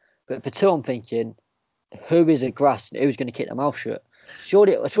fucked, but for two, I'm thinking, who is a grass and who's going to keep their mouth shut?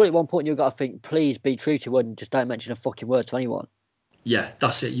 Surely at one point you've got to think, please be true to word and just don't mention a fucking word to anyone. Yeah,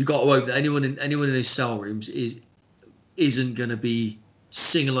 that's it. You got to hope that anyone in those cell rooms isn't going to be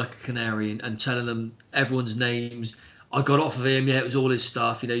singing like a canary and telling them everyone's names. I got off of him. Yeah, it was all his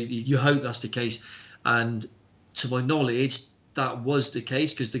stuff. You hope that's the case. And to my knowledge, that was the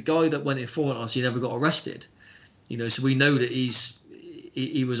case, because the guy that went informant on us, he never got arrested. So we know that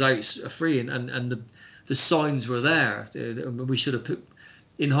he was out free, and the signs were there. We should have put,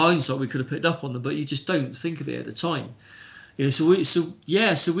 in hindsight, we could have picked up on them, but you just don't think of it at the time. So we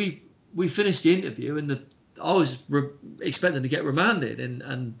finished the interview, and I was expecting to get remanded,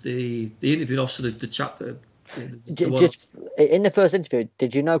 and the interviewing officer, the chap that. Just in the first interview,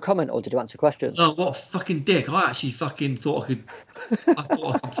 did you no comment or did you answer questions? No, what a fucking dick! I actually fucking thought I could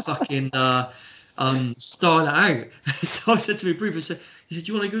fucking style it out. So I said to my brief, he said, "Do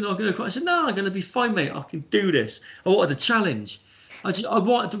you want to go?" I'm going to. I said, "No, I'm going to be fine, mate. I can do this." I wanted a challenge. I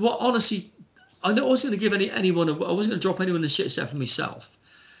wanted to. Honestly, I wasn't going to give anyone. I wasn't going to drop anyone in the shit set for myself.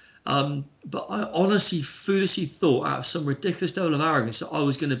 But I honestly, foolishly thought, out of some ridiculous level of arrogance, that I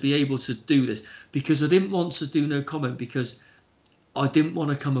was going to be able to do this, because I didn't want to do no comment, because I didn't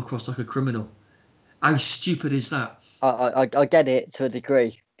want to come across like a criminal. How stupid is that? I get it to a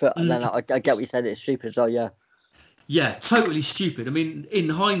degree, but then I get what you said. It's stupid as well. Yeah. Yeah, totally stupid. I mean, in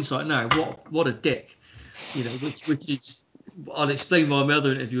hindsight now, what a dick. Which is, I'll explain why my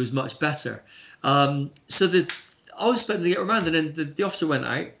other interview was much better. I was expecting to get remanded, and then the officer went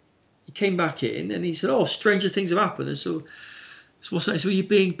out. He came back in and he said, "Oh, stranger things have happened." And so what's that? So you're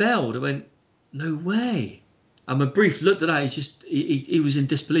being bailed? I went, "No way." And my brief looked at that. He was in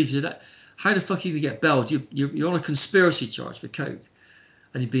disbelief. He said, "How the fuck are you going to get bailed? You're on a conspiracy charge for coke,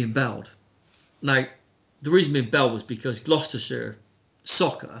 and you're being bailed." Now, the reason being bailed was because Gloucestershire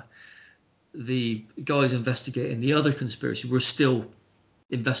Soccer, the guys investigating the other conspiracy, were still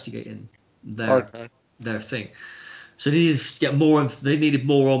investigating their thing. So they needed to get more. They needed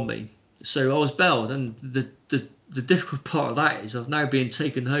more on me, so I was bailed. And the difficult part of that is I've now been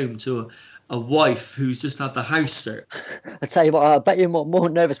taken home to a wife who's just had the house searched. I tell you what, I bet you're more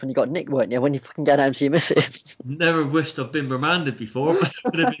nervous when you got Nick, weren't you? When you fucking get home to your missus. Never wished I'd been remanded before, but it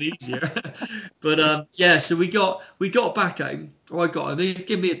would have been easier. But so we got back home. Or I got home. They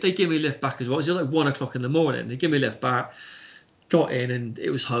gave me a lift back as well. It was like 1 o'clock in the morning. They gave me a lift back. Got in, and it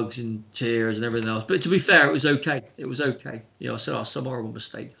was hugs and tears and everything else. But to be fair, it was okay. I said, "Oh, some horrible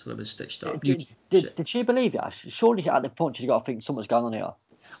mistake. So I've been stitched up." Did she believe you? Surely at the point she's got to think something's going on here.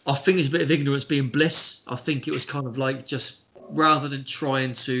 I think it's a bit of ignorance being bliss. I think it was kind of like, just rather than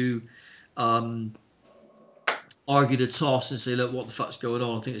trying to argue the toss and say, "Look, what the fuck's going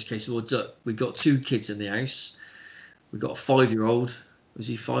on?" I think it's a case of, well, we got 2 kids in the house. We got a 5-year-old. Was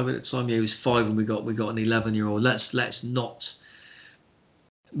he 5 at the time? Yeah, he was 5, and we got an 11-year-old. Let's not.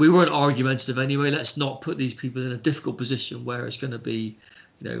 We weren't argumentative anyway. Let's not put these people in a difficult position where it's going to be,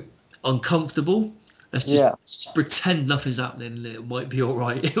 uncomfortable. Let's just pretend nothing's happening and it might be all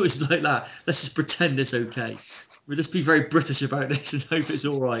right. It was like that. Let's just pretend it's okay. we'll just be very British about this and hope it's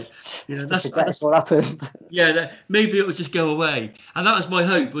all right. You know, that's what happened. Yeah, maybe it will just go away. And that was my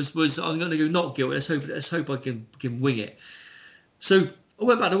hope. Was I'm going to go not guilty. Let's hope I can wing it. So I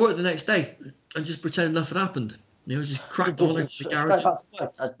went back to work the next day and just pretended nothing happened. You know, just cracked on into the garage.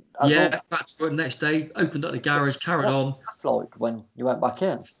 Back to work the next day. Opened up the garage, carried on. Like when you went back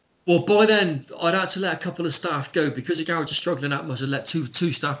in. Well, by then I'd had to let a couple of staff go because the garage was struggling that much. I let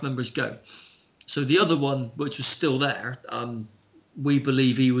two staff members go. So the other one, which was still there, we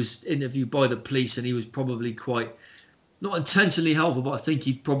believe he was interviewed by the police, and he was probably quite not intentionally helpful, but I think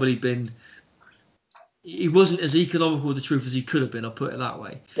he wasn't as economical with the truth as he could have been. I'll put it that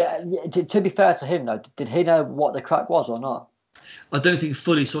way. Yeah. To be fair to him, though, did he know what the crack was or not? I don't think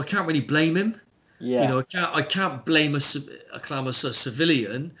fully, so I can't really blame him. Yeah. You know, I can't blame a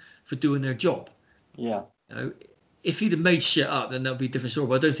civilian for doing their job. Yeah. You know, if he'd have made shit up, then that'd be a different story.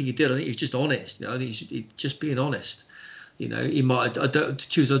 But I don't think he did. I think he was just honest. You know, I think he's just being honest. You know, he might. I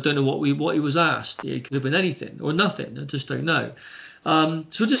don't know what he was asked. It could have been anything or nothing. I just don't know.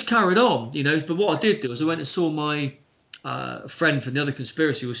 So I just carried on. You know, but what I did do was I went and saw my friend from the other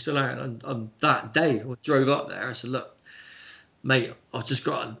conspiracy who was still out on that day. I drove up there. I said, "Look, mate, I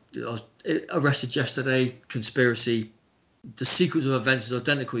was arrested yesterday. Conspiracy. The sequence of events is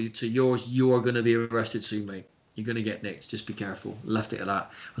identical to yours. You are going to be arrested soon, mate. You're going to get nicked. Just be careful." Left it at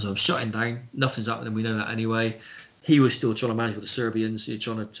that. As I'm shutting down, nothing's happening. We know that anyway. He was still trying to manage with the Serbians. He was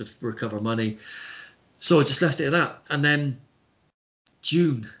trying to recover money. So I just left it at that. And then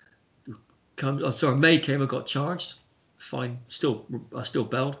May came. I got charged. Fine. I still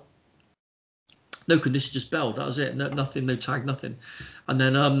bailed. No condition, just bailed. That was it. No, nothing. No tag. Nothing. And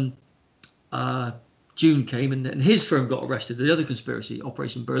then June came, and his firm got arrested. The other conspiracy,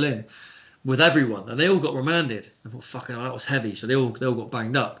 Operation Berlin, with everyone, and they all got remanded. I thought, fucking hell, that was heavy. So they all got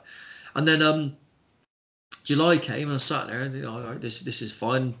banged up. And then July came, and I sat there, and all right, this is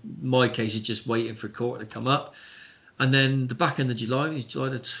fine. My case is just waiting for court to come up. And then the back end of July, it was July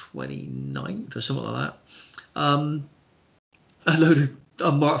the 29th or something like that. A load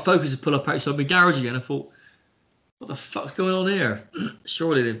of Mark Focus had pulled up outside my garage again. I thought, what the fuck's going on here?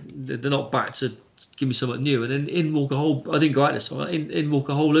 Surely they're not back to give me something new. And then in walk I didn't go out this time, in walk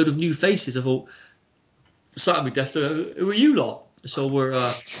a whole load of new faces. I thought, sat at my desk, who are you lot? So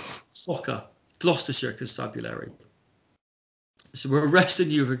we're soccer, Gloucestershire Constabulary. So we're arresting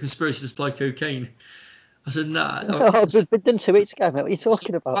you for conspiracy to supply cocaine. I said, nah. It's been done 2 weeks ago, mate. What are you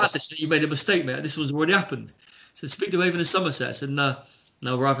talking about? You made a mistake, mate. This one's already happened. I said, speak to Raven in Somerset. I said, no,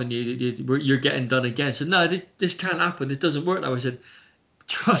 we're having you're getting done again. I said, no, this can't happen. It doesn't work that way. I said,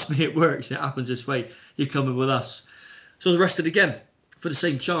 trust me, it works. It happens this way. You're coming with us. So I was arrested again for the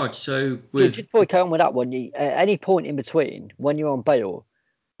same charge. So just before we come on with that one, at any point in between, when you're on bail,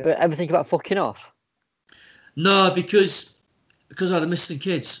 ever think about fucking off? No, because I had a missing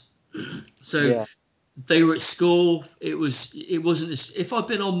kids. So yeah. They were at school. It wasn't if I'd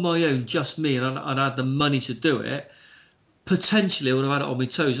been on my own, just me, and I'd had the money to do it, potentially I would have had it on my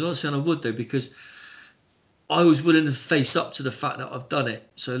toes. I'm not saying I would though, because I was willing to face up to the fact that I've done it.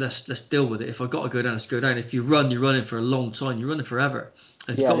 So let's deal with it. If I got to go down, let's go down. If you run, you're running for a long time. You're running forever.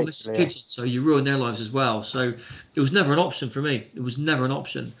 And if you've got missing kids, so you ruin their lives as well. So it was never an option for me. It was never an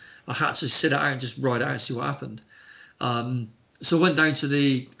option. I had to sit it out and just ride it out and see what happened. So I went down to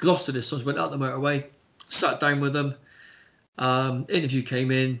the Gloucester this time. Went out the motorway, sat down with them. Interview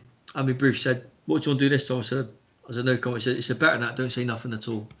came in, and my brief said, "What do you want to do this time?" I said, "No comment." He said, better than that. Don't say nothing at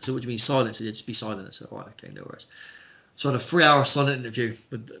all. I said, "What do you mean silence?" He said, "Just be silent." I said, "All right, okay, no worries." So I had a 3-hour silent interview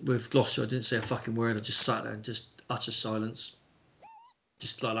with Gloucester. I didn't say a fucking word. I just sat there and just utter silence,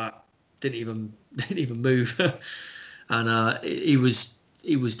 just like that. Didn't even move. And he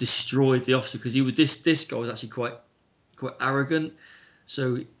was destroyed, the officer, because this guy was actually quite arrogant.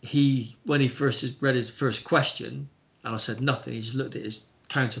 So when he first read his first question, and I said nothing, he just looked at his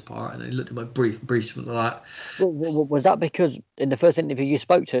counterpart, and then he looked at my brief, something like that. Well, was that because in the first interview you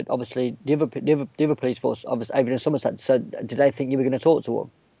spoke to, obviously the other police force, obviously even in Somerset, so did they think you were going to talk to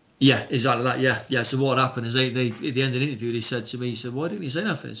them? Yeah, exactly that. Yeah. So what happened is they at the end of the interview, they said to me, he said, "Why didn't you say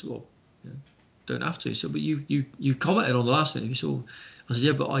nothing?" I said, "Well, don't have to." So, but you commented on the last interview. So I said,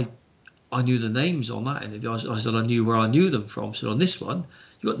 "Yeah, but I knew the names on that interview." I said I knew where I knew them from. So on this one,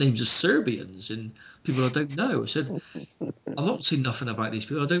 you got names of Serbians and people I don't know. I said, "I've not seen nothing about these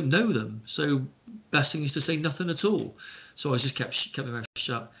people. I don't know them. So best thing is to say nothing at all." So I just kept my mouth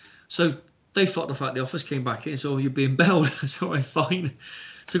shut. So they fucked the fact the office came back in. So you're being bailed. So I'm fine.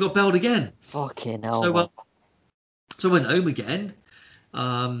 So I got bailed again. Fucking hell. So I went home again.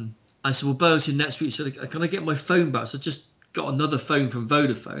 I said, "Well, bail's in next week." So can I get my phone back? So I just got another phone from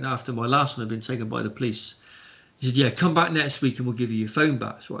Vodafone after my last one had been taken by the police He said, yeah, come back next week and we'll give you your phone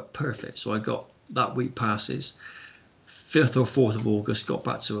back. So right, perfect. So I got that week passes. 5th or 4th of August, got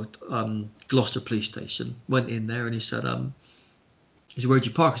back to Gloucester police station, went in there, and he said, where'd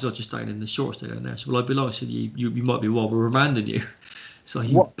you park? I said, just down in the shorts down there. So, well, I belong. I said, you might be while we're remanding you. So,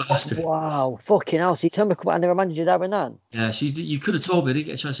 you bastard. Wow, fucking hell. So you told me to come back and they remanded you there and then? Yeah, so you could have told me. I didn't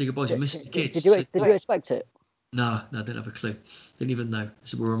get a chance to say goodbye. You missed the kids. Did you expect it? No, I didn't have a clue. Didn't even know. I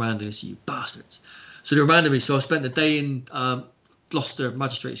said, we're remanding us, you bastards. So they remanded me. So I spent the day in Gloucester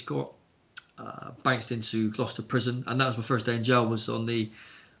Magistrates Court. Bounced into Gloucester prison, and that was my first day in jail. Was on I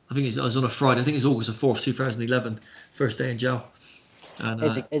was on a Friday. I think it was August the 4th, 2011. First day in jail.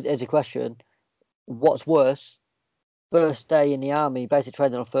 And here's a question: what's worse, first day in the army, basic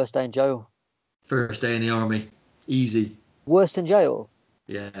training, or first day in jail? First day in the army, easy. Worse than jail?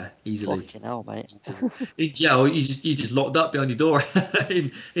 Yeah, easily. Fucking hell, mate. In jail, you just locked up behind your door.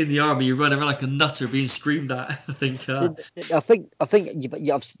 in the army, you're running around like a nutter, being screamed at. I think you've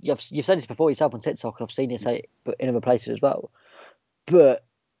said this before yourself on TikTok. I've seen you say it in other places as well. But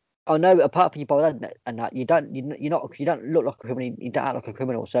I know, apart from your bald head and that, you don't look like a criminal. You don't act like a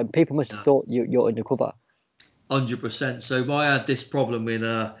criminal. So people must have thought you're undercover. 100%. So I had this problem with.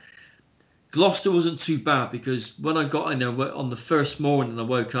 Gloucester wasn't too bad because when I got in there on the first morning I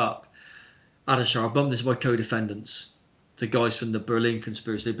woke up, I had a shower, I bumped into my co-defendants, the guys from the Berlin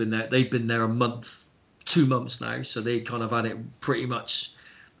conspiracy. They've been there a month, 2 months now, so they kind of had it pretty much.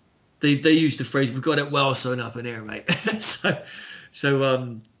 They used the phrase, "We've got it well sewn up in here, mate."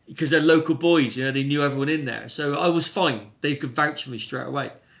 so because they're local boys, they knew everyone in there, so I was fine. They could vouch for me straight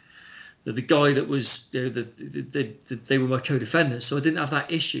away. The guy that was, they were my co-defendants, so I didn't have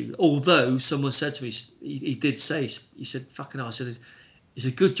that issue. Although someone said to me, he did say, he said, "Fucking hell," I said, "It's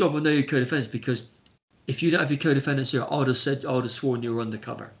a good job I know your co-defendants, because if you don't have your co-defendants here, I would have sworn you were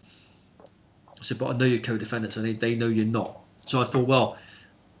undercover." I said, "But I know your co-defendants, and they know you're not." So I thought, well,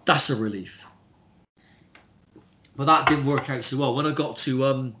 that's a relief. But that didn't work out so well. When I got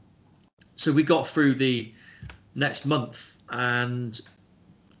to, so we got through the next month, and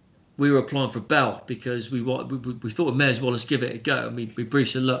we were applying for bail because we thought we may as well just give it a go. And we briefly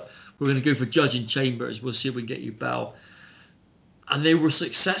said, "Look, we're going to go for judge in chambers. We'll see if we can get you bail." And they were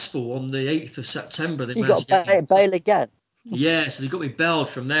successful on the 8th of September. They managed to get bail again? Yeah, so they got me bailed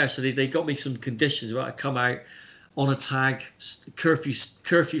from there. So they got me some conditions about to come out on a tag,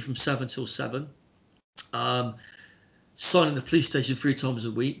 curfew from 7 till 7, sign in the police station 3 times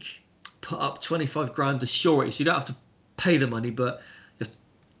a week, put up 25 grand as surety. So you don't have to pay the money, but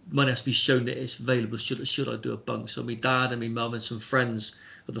money has to be shown that it's available should I do a bunk. So my dad and my mum and some friends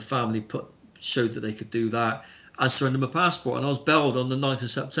of the family showed that they could do that. I surrendered my passport, and I was bailed on the 9th of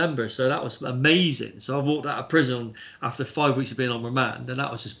September. So that was amazing. So I walked out of prison after 5 weeks of being on remand, and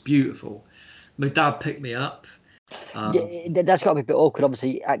that was just beautiful. My dad picked me up. Yeah, that's got to be a bit awkward.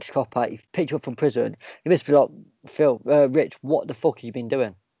 Obviously, ex-copper, he picked you up from prison. You must be like, "Phil, Rich, what the fuck have you been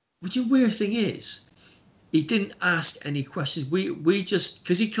doing?" Which the weird thing is, he didn't ask any questions. We just,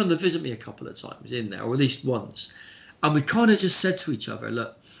 because he come to visit me a couple of times in there, or at least once, and we kind of just said to each other,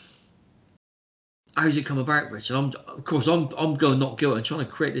 "Look, how's it come about, Rich?" And I'm going not guilty. I'm trying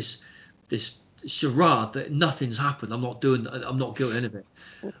to create this charade that nothing's happened. I'm not guilty of anything.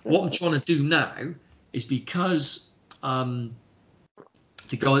 What I'm trying to do now is, because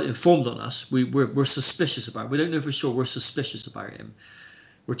the guy that informed on us, we're suspicious about. We don't know for sure. We're suspicious about him.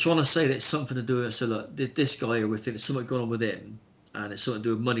 We're trying to say that it's something to do with it. So look, this guy here, we think there's something going on with him, and it's something to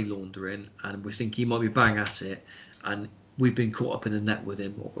do with money laundering, and we think he might be bang at it, and we've been caught up in the net with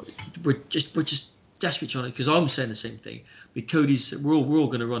him. Or we're just desperately trying to, because I'm saying the same thing. Because we're all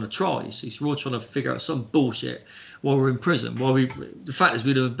going to run a trial. So we're all trying to figure out some bullshit while we're in prison. The fact is,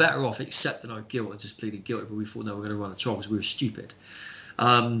 we'd have been better off accepting our guilt and just pleading guilty, but we thought, no, we're going to run a trial because we were stupid.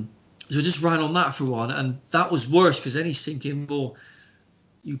 So we just ran on that for a while, and that was worse, because then he's thinking, well,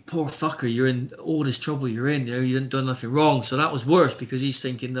 you poor fucker, you're in all this trouble you're in, you didn't do nothing wrong. So that was worse, because he's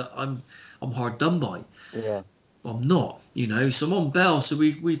thinking that I'm hard done by. Yeah. I'm not, so I'm on bail. So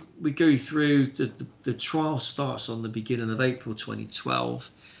we go through, the trial starts on the beginning of April 2012.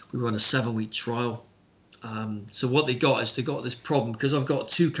 We run a 7-week trial. So what they got this problem, because I've got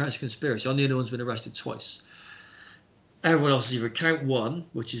 2 counts of conspiracy. I'm the only one who's been arrested twice. Everyone else is either count 1,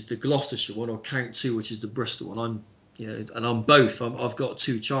 which is the Gloucestershire one, or count 2, which is the Bristol one. And I'm both. I've got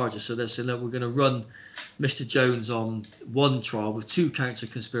 2 charges. So they're saying that we're going to run Mr. Jones on 1 trial with 2 counts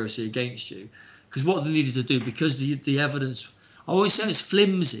of conspiracy against you. Because what they needed to do, because the evidence, I always say it's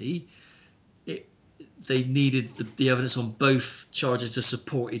flimsy, they needed the evidence on both charges to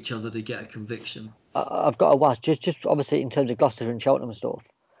support each other to get a conviction. I've got to ask, just obviously in terms of Gloucester and Cheltenham and stuff,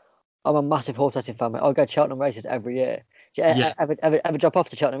 I'm a massive horse racing fan, mate. I go to Cheltenham races every year. Did you Yeah. ever drop off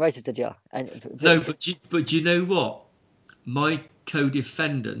to Cheltenham races? Did you? And No, but do you know what? My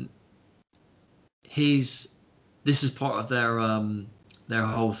co-defendant, this is part of their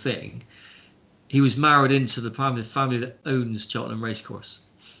whole thing. He was married into the family that owns Cheltenham Racecourse.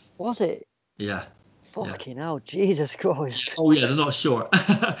 was it? Yeah. Fucking hell, Jesus Christ. Oh yeah, they're not sure.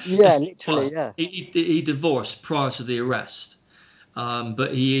 Yeah, literally, yeah. He divorced prior to the arrest,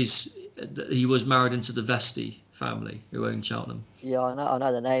 but he was married into the Vesti family who own Cheltenham. Yeah, I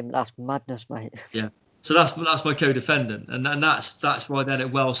know the name. That's madness, mate. Yeah. So that's my co-defendant, and that's why then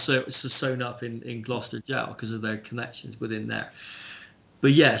it sewn up in Gloucester jail because of their connections within there.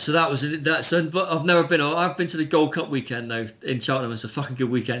 But yeah, so but I've never been. I've been to the Gold Cup weekend though in Cheltenham. It's a fucking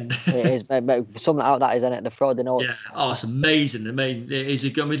good weekend. It is, mate. Something out that is, isn't it? The Friday night. Yeah. Oh, it's amazing. It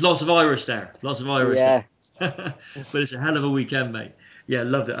is. I mean, lots of Irish there. Lots of Irish. Yeah. There. But it's a hell of a weekend, mate. Yeah,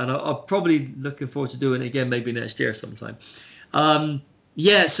 loved it, and I'm probably looking forward to doing it again, maybe next year sometime.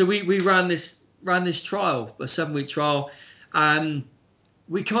 Yeah. So we ran this trial, a 7-week trial, and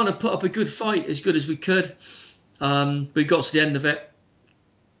we kind of put up a good fight, as good as we could. We got to the end of it.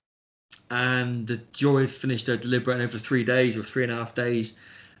 And the jury finished their deliberating over 3 days or 3.5 days.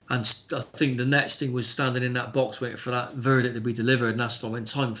 And I think the next thing was standing in that box waiting for that verdict to be delivered. And that's when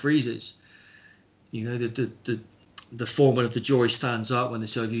time freezes. You know, the foreman of the jury stands up when they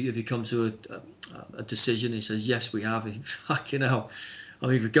say, if you come to a decision, he says, yes, we have. Fucking hell,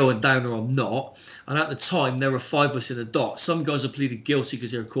 I'm either going down or I'm not. And at the time, there were 5 of us in the dock. Some guys had pleaded guilty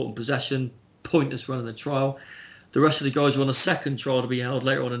because they were caught in possession. Pointless running the trial. The rest of the guys were on a second trial to be held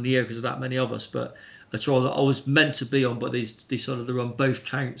later on in the year because of that many of us, but a trial that I was meant to be on, but they decided to run both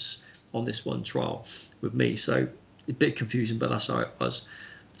counts on this one trial with me. So a bit confusing, but that's how it was.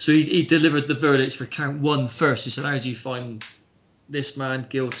 So he delivered the verdicts for count 1 first. He said, how do you find this man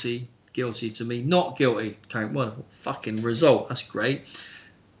guilty to me, not guilty? Count 1, fucking result. That's great.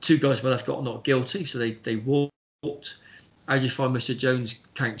 2 guys on my left got not guilty, so they walked. How do you find Mr. Jones?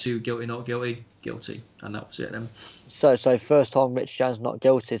 Count 2, guilty, not guilty? Guilty. And that was it then. So first time Rich Jones not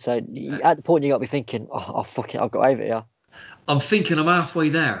guilty. So at the point you got to be thinking, oh fuck it, I've got over here. I'm thinking I'm halfway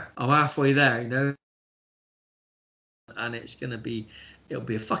there, you know. And it'll be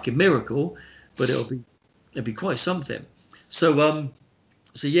a fucking miracle, but it'll be quite something. So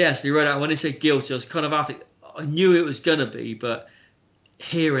yeah, so you read out when they said guilty, I was kind of I knew it was gonna be, but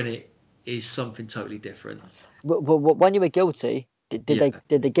hearing it is something totally different. But when you were guilty, did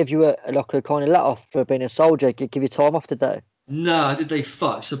they give you a kind of let off for being a soldier? Give you time off today? No, did they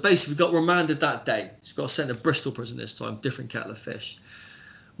fuck? So basically, we got remanded that day. So got sent to Bristol prison this time, different kettle of fish.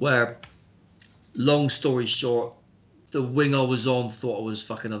 Where, long story short, the wing I was on thought I was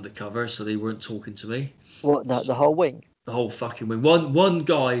fucking undercover, so they weren't talking to me. What, the whole wing? The whole fucking wing. One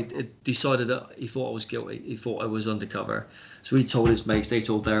guy decided that he thought I was guilty. He thought I was undercover. So he told his mates, they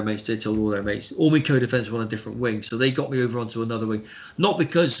told their mates, they told all their mates. All my co-defendants were on a different wing, so they got me over onto another wing. Not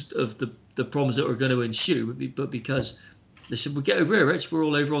because of the problems that were going to ensue, but because they said, well, get over here, Rich, we're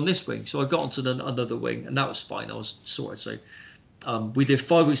all over on this wing. So I got onto another wing, and that was fine. I was sorted. So we did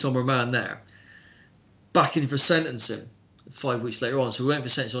 5 weeks on remand there. Back in for sentencing 5 weeks later on. So we went for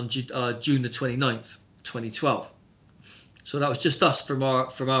sentencing on June the 29th, 2012. So that was just us from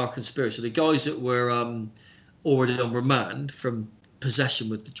our conspiracy. So the guys that were already on remand from possession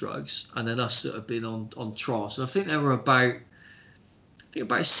with the drugs, and then us that have been on trial. So I think there were about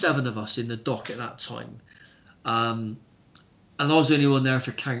 7 of us in the dock at that time. And I was the only one there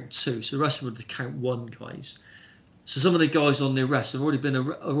for count 2. So the rest were the count 1 guys. So some of the guys on the arrest have already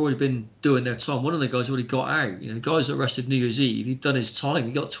been doing their time. One of the guys already got out. You know, guys that arrested New Year's Eve, he'd done his time.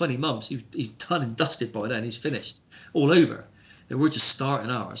 He got 20 months. He's done and dusted by then. He's finished. All over. And we're just starting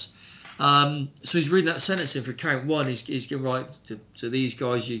ours. So he's reading that sentencing for count 1. He's giving right to these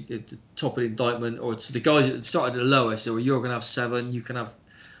guys, the top of the indictment, or to the guys that started at the lowest. So you're going to have 7, you can have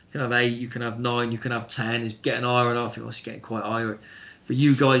 8, you can have 9, you can have 10. He's getting higher and off. It's getting quite high. For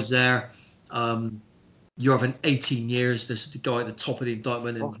you guys there, you're having 18 years. This is the guy at the top of the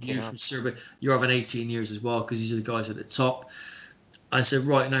indictment, and you from Serbia, you're having 18 years as well, because these are the guys at the top. I said,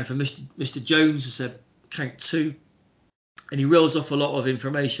 right now for Mr. Jones, I said, count 2. And he reels off a lot of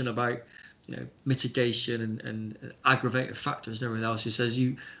information about, you know, mitigation and aggravating factors and everything else. He says,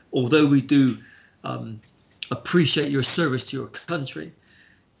 although we do appreciate your service to your country,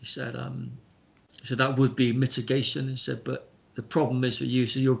 he said that would be mitigation. He said, but the problem is for you.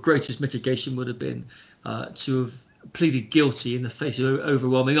 So your greatest mitigation would have been to have pleaded guilty in the face of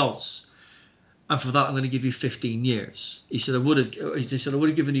overwhelming odds. And for that, I'm going to give you 15 years. He said, I would have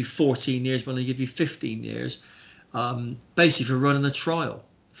given you 14 years, but I'm going to give you 15 years. Basically for running a trial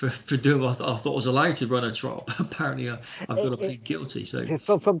for doing what I thought I was allowed to run a trial. Apparently, I've got to plead guilty. So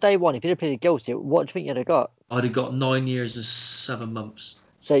from day one, if you'd have pleaded guilty, what do you think you'd have got? I'd have got 9 years and 7 months.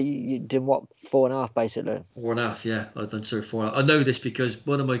 So you did what, 4.5 basically? 4.5, yeah. I've done 4.5. I know this because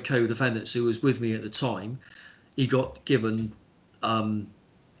one of my co-defendants who was with me at the time, he got given,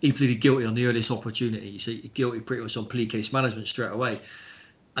 he pleaded guilty on the earliest opportunity. So guilty pretty much on plea case management straight away.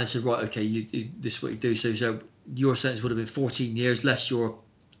 And said, right, okay, this is what you do. So your sentence would have been 14 years less your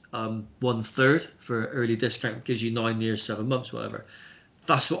 1/3 for early discount, gives you 9 years, 7 months, whatever.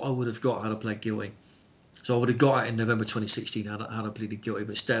 That's what I would have got had I pled guilty. So I would have got it in November 2016 had I pleaded guilty,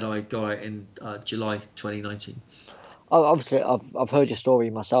 but instead I got it in July 2019. Oh, obviously, I've heard your story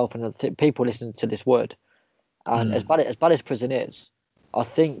myself, and people listening to this would. And as bad as prison is, I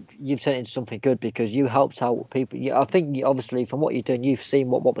think you've turned into something good because you helped out people. I think obviously from what you're doing, you've seen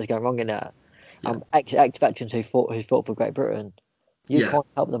what was going wrong in there. Yeah. Ex-veterans who fought for Great Britain, you can't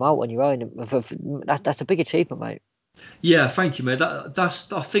help them out on your own. That's a big achievement, mate. Yeah, thank you, mate.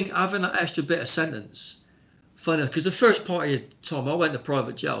 That's I think having that extra bit of sentence. Funny, because the first part of your time, I went to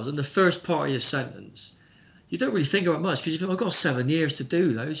private jails, and the first part of your sentence, you don't really think about much because you think, I've got 7 years to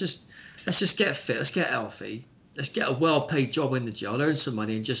do though. Let's just get fit, let's get healthy, let's get a well-paid job in the jail, earn some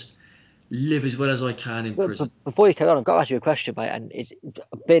money, and just live as well as I can in prison. Before you carry on, I've got to ask you a question, mate. And it's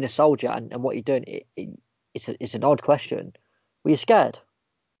being a soldier and what you're doing. It's an odd question. Were you scared?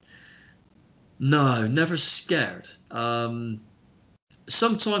 No, never scared.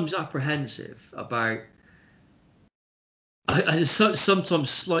 Sometimes apprehensive about. I sometimes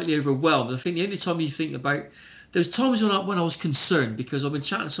slightly overwhelmed. I think the only time you think about, there's times when I was concerned because I've been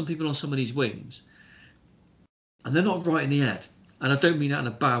chatting to some people on some of these wings, and they're not right in the head. And I don't mean that in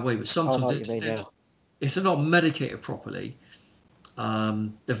a bad way, but sometimes if they're not medicated properly,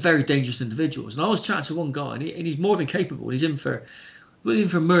 they're very dangerous individuals. And I was chatting to one guy, and he's more than capable. He's in for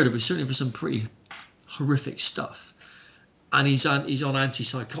murder, but certainly for some pretty horrific stuff. And he's on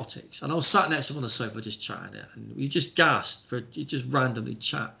antipsychotics. And I was sat next to him on the sofa just chatting it, and we just gasped for just randomly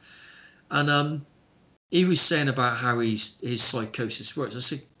chat. And he was saying about how his psychosis works. I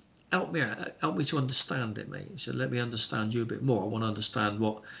said, help me to understand it, mate. He said, let me understand you a bit more. I want to understand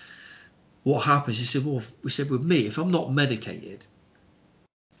what happens. He said, well, we said with me, if I'm not medicated,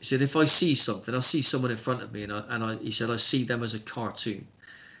 he said, if I see something, I'll see someone in front of me, he said, I see them as a cartoon.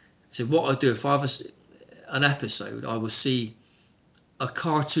 He said, what I do, if I have an episode, I will see a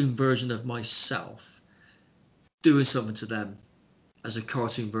cartoon version of myself doing something to them as a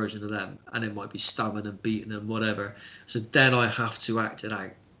cartoon version of them, and it might be stabbing and beating and whatever. So then I have to act it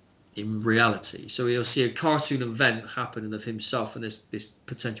out in reality. So he'll see a cartoon event happening of himself and this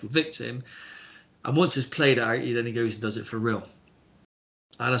potential victim, and once it's played out, he goes and does it for real.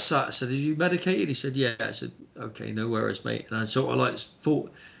 And I said, are you medicated? He said, yeah. I said, okay, no worries, mate. And I sort of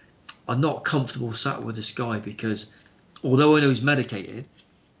thought, I'm not comfortable sat with this guy because although I know he's medicated,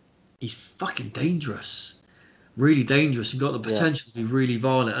 he's fucking dangerous, really dangerous, and got the potential to be really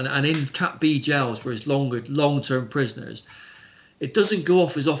violent. And in Cat B jails, where it's long-term prisoners, it doesn't go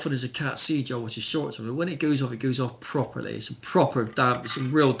off as often as a Cat C jail, which is short-term. But when it goes off properly. It's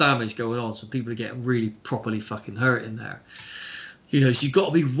some real damage going on. Some people are getting really properly fucking hurt in there. So you've got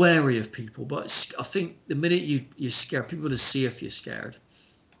to be wary of people. But I think the minute you're scared, people will see if you're scared.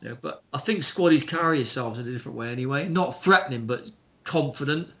 But I think squaddies carry yourselves in a different way anyway. Not threatening, but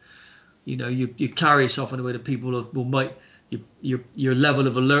confident. You carry yourself in a way that people might your level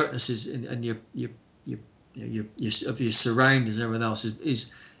of alertness and your of your surroundings and everything else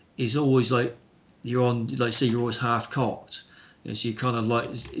is always like you're on, like say you're always half cocked. So you kind of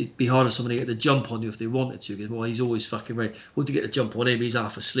it'd be harder for somebody to get the jump on you if they wanted to, because he's always fucking ready. We'll to get the jump on him, he's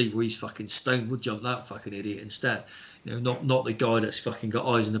half asleep or he's fucking stoned, we'll jump that fucking idiot instead. Not the guy that's fucking got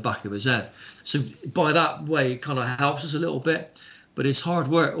eyes in the back of his head. So by that way, it kind of helps us a little bit, but it's hard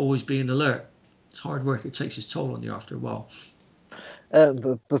work always being alert. It's hard work. It takes its toll on you after a while.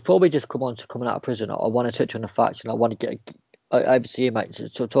 Before we just come on to coming out of prison, I want to touch on the facts, and I want to get over to you, mate,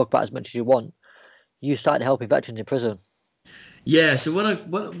 to talk about as much as you want. You started helping veterans in prison. Yeah. So when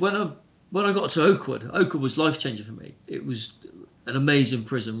I got to Oakwood was life changing for me. It was an amazing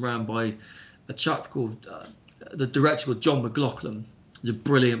prison ran by a chap called the director called John McLaughlin. He's a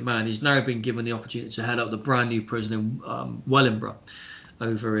brilliant man. He's now been given the opportunity to head up the brand new prison in Wellingborough,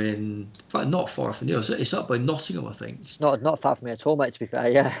 over in fact not far from you. It's up by Nottingham, I think. It's not far from me at all, mate. To be fair,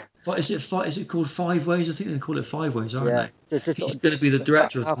 yeah. Is it called Five Ways? I think they call it Five Ways, aren't they? He's going to be the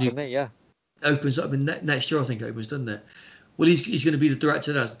director of the new. Me, yeah. Opens up in next year, I think it opens, doesn't it? Well, he's going to be the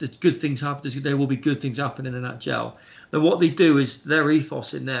director of that. There's good things happen. There will be good things happening in that jail. Now, what they do is their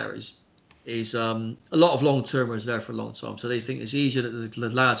ethos in there is is a lot of long-termers there for a long time. So they think it's easier that the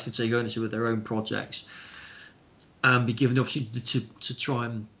lads can take ownership of their own projects and be given the opportunity to try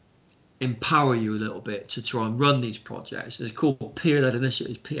and empower you a little bit to try and run these projects. It's called peer-led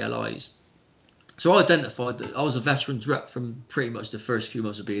initiatives, PLIs. So I identified that I was a veterans rep from pretty much the first few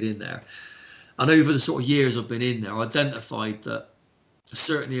months of being in there. And over the sort of years I've been in there, I identified that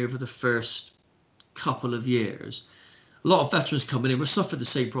certainly over the first couple of years, a lot of veterans coming in were suffered the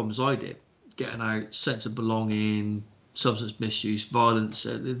same problems I did. Getting out, sense of belonging, substance misuse, violence,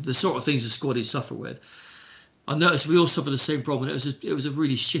 the sort of things the squaddies suffer with. I noticed we all suffer the same problem. It was a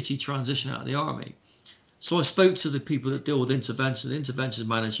really shitty transition out of the army. So I spoke to the people that deal with intervention. Interventions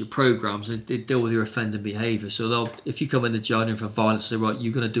manage your programs. They deal with your offending behaviour. So if you come in the jail for violence, say, right,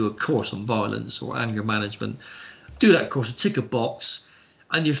 you're going to do a course on violence or anger management. Do that course, tick a box,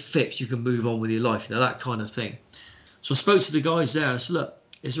 and you're fixed. You can move on with your life, that kind of thing. So I spoke to the guys there and I said, look,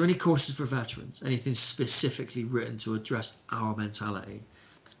 is there any courses for veterans? Anything specifically written to address our mentality?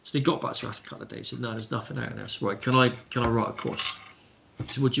 So they got back to us after a couple of days. Said, no, there's nothing out there. I said, right, can I write a course?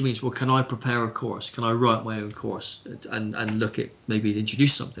 So what do you mean? Well, can I prepare a course? Can I write my own course and look at maybe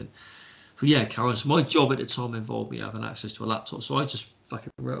introduce something? Well, yeah, Karen. So my job at the time involved me having access to a laptop. So I just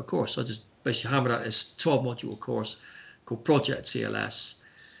fucking wrote a course. I just basically hammered out this 12-module course called Project TLS.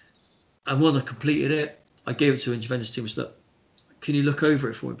 And when I completed it, I gave it to an interventions team and said, look, can you look over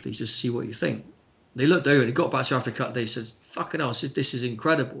it for me, please, just see what you think? They looked over and they got back to after a couple of days, said, fucking hell, I said, this is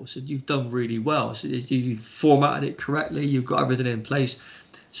incredible. I said, you've done really well. I said, you formatted it correctly, you've got everything in place.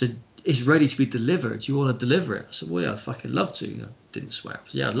 I said, it's ready to be delivered. Do you want to deliver it? I said, well, yeah, I'd fucking love to. Didn't swear.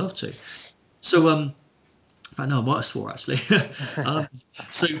 Said, yeah, I'd love to. So, I know I might have swore actually.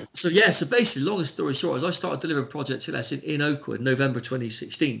 So basically, long story short, as I started delivering Project TLS in Oakwood, November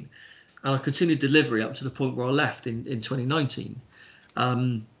 2016, and I continued delivery up to the point where I left in 2019.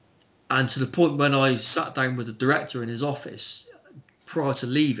 And to the point when I sat down with the director in his office prior to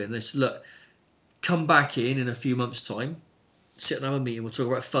leaving, they said, look, come back in a few months' time, sit and have a meeting, we'll talk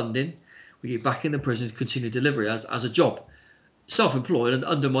about funding. We get back in the prison to continue delivery as a job. Self-employed and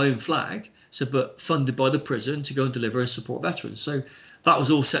under my own flag, but funded by the prison to go and deliver and support veterans. So that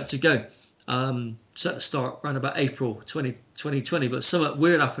was all set to go. Set to start around about April 2020, but something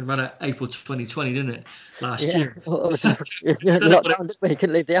weird happened around April 2020, didn't it? Last year. Lockdown, you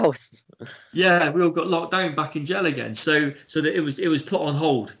couldn't leave the house. Yeah, we all got locked down back in jail again. So that it was put on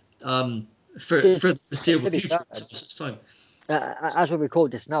hold for the foreseeable future at such time. As we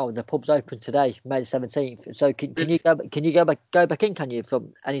record this now, the pub's open today, May 17th. So can you go back in? Can you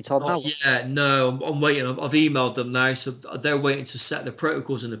from any time now? Yeah, no, I'm waiting. I've emailed them now, so they're waiting to set the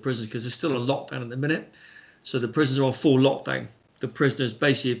protocols in the prisons because they're still on lockdown at the minute. So the prisons are on full lockdown. The prisoners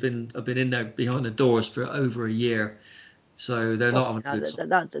basically have been in there behind the doors for over a year, so they're not having a good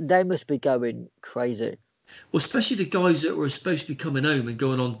time. They must be going crazy. Well, especially the guys that were supposed to be coming home and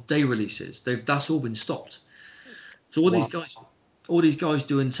going on day releases. That's all been stopped. So all these guys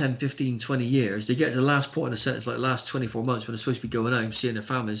doing 10, 15, 20 years, they get to the last point in the sentence, like the last 24 months when they're supposed to be going home, seeing their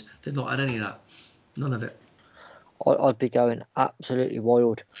families. They've not had any of that. None of it. I'd be going absolutely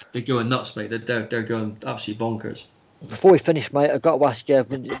wild. They're going nuts, mate. They're going absolutely bonkers. Before we finish, mate, I've got to ask you,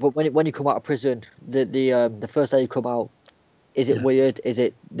 when you come out of prison, the first day you come out, is it weird? Is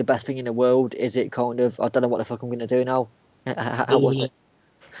it the best thing in the world? Is it kind of, I don't know what the fuck I'm going to do now? How was it?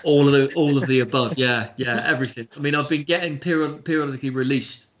 All of the above, yeah, everything. I mean, I've been getting periodically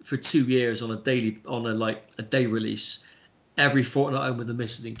released for 2 years on a day release, every fortnight home with the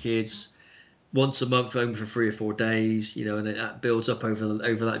missing kids, once a month home for 3 or 4 days, and that builds up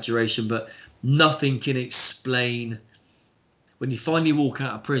over that duration. But nothing can explain when you finally walk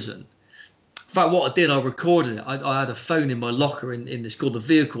out of prison. In fact, what I did, I recorded it. I had a phone in my locker in this called the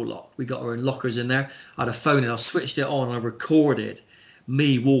vehicle lock. We got our own lockers in there. I had a phone and I switched it on and I recorded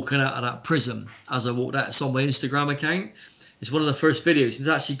me walking out of that prison as I walked out. It's on my Instagram account. It's one of the first videos. It's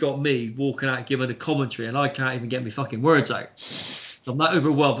actually got me walking out giving a commentary and I can't even get my fucking words out. I'm that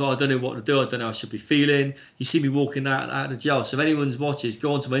overwhelmed. I don't know what to do. I don't know how I should be feeling. You see me walking out of the jail. So if anyone's watching,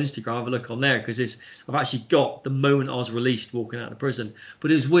 go onto my Instagram, have a look on there because I've actually got the moment I was released walking out of prison.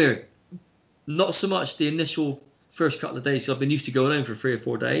 But it was weird. Not so much the initial first couple of days. So I've been used to going home for 3 or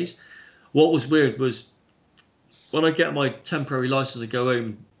 4 days. What was weird was when I get my temporary license to go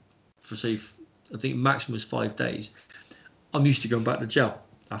home for, say, I think maximum was 5 days, I'm used to going back to jail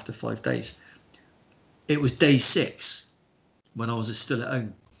after 5 days. It was day 6 when I was still at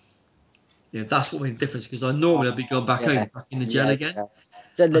home. Yeah, that's what made the difference because I'd be going back home, back in the jail again. Yeah.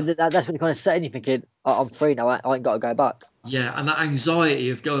 So that's when you kind of set and you're thinking, I'm free now, I ain't got to go back. Yeah, and that anxiety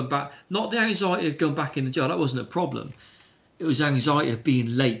of going back, not the anxiety of going back in the jail, that wasn't a problem. It was anxiety of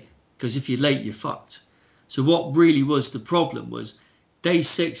being late because if you're late, you're fucked. So what really was the problem was day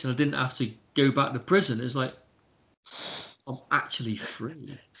 6 and I didn't have to go back to prison. It's like, I'm actually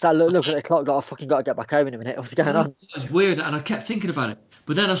free. So look at the clock. I fucking got to get back home in a minute. What's going on? It was weird, and I kept thinking about it.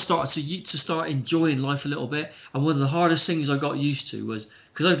 But then I started to start enjoying life a little bit. And one of the hardest things I got used to was,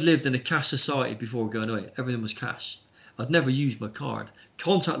 because I'd lived in a cash society before going away. Everything was cash. I'd never used my card.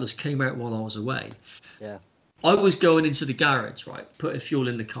 Contactless came out while I was away. Yeah. I was going into the garage, right, putting fuel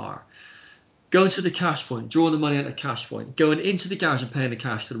in the car, going to the cash point, drawing the money out of the cash point, going into the garage and paying the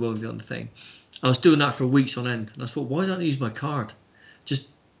cash to the woman behind the thing. I was doing that for weeks on end. And I thought, why don't I use my card?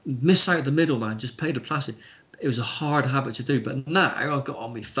 Just miss out the middleman, just pay the plastic. It was a hard habit to do. But now I've got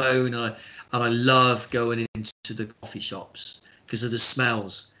on my phone and I love going into the coffee shops because of the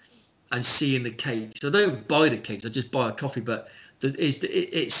smells and seeing the cakes. I don't buy the cakes, I just buy a coffee. But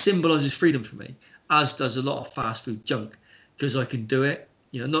it symbolises freedom for me, as does a lot of fast food junk, because I can do it.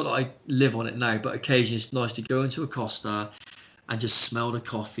 You know, not that I live on it now, but occasionally it's nice to go into a Costa and just smell the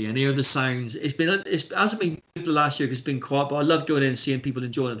coffee and hear the sounds. It hasn't been good the last year because it's been quiet, but I love going in and seeing people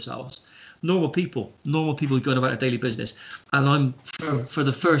enjoy themselves. Normal people going about their daily business. And I'm, for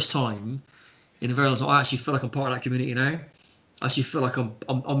the first time in a very long time, I actually feel like I'm part of that community now. I actually feel like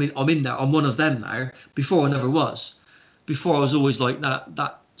I'm in there. I'm one of them now. Before I never was. Before I was always like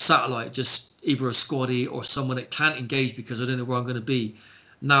that satellite, just either a squaddy or someone that can't engage because I don't know where I'm going to be.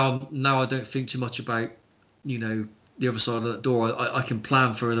 Now I don't think too much about, you know, the other side of that door. I can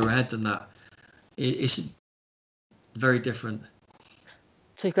plan further ahead than that. It's very different.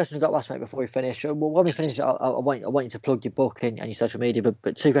 2 questions I got last, mate, before we finish. Well, when we finish, I want you to plug your book and your social media,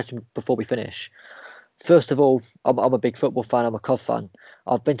 but 2 questions before we finish. First of all, I'm a big football fan. I'm a Cov fan.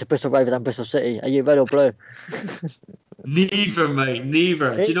 I've been to Bristol Rovers and Bristol City. Are you red or blue? Neither, mate.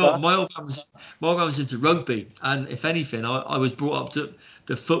 Neither. Do you know what? My old man was into rugby, and if anything, I was brought up to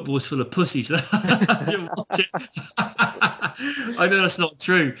the football's full of pussies. I know that's not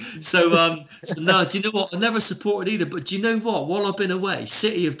true. So no. Do you know what? I never supported either. But do you know what? While I've been away,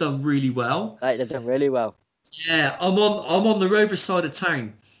 City have done really well. Mate, they've done really well. Yeah, I'm on the Rovers side of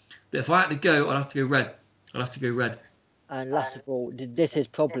town. But if I had to go, I'd have to go red. And last of all, this is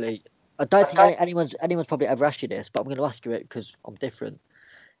probably, I don't think anyone's probably ever asked you this, but I'm going to ask you it because I'm different.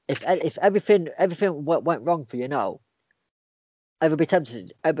 If everything went wrong for you now, ever be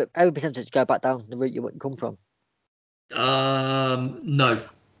tempted to go back down the route you come from? No.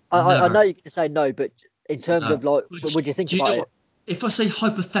 I know you're going to say no, but in terms of like, would you think about it? If I say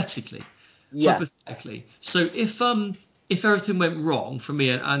hypothetically, so if everything went wrong for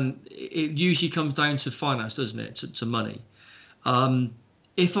me, and it usually comes down to finance, doesn't it? To money.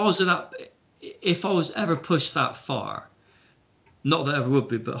 If I was ever pushed that far, not that I ever would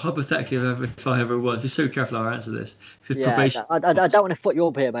be, but hypothetically, if I ever was, be so careful how I answer this. Yeah, I don't want to foot you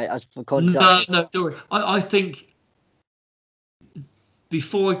up here, mate. As for no, don't worry. I think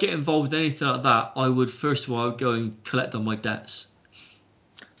before I get involved in anything like that, I would first of all go and collect on my debts.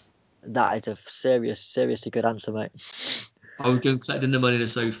 That is a seriously good answer, mate. I would go collecting the money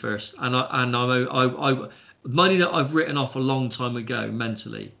that's owed first, and I money that I've written off a long time ago,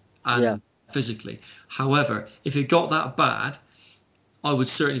 mentally and physically. However, if it got that bad, I would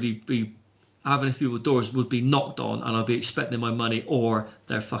certainly be having a few doors would be knocked on, and I'd be expecting my money or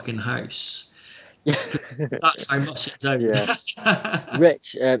their fucking house. That's how much it's owed. Yeah.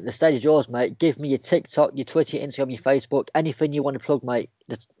 Rich, the stage is yours, mate. Give me your TikTok, your Twitter, your Instagram, your Facebook, anything you want to plug, mate.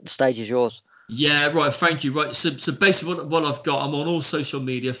 The stage is yours. Yeah, right. Thank you. Right. So basically what I've got, I'm on all social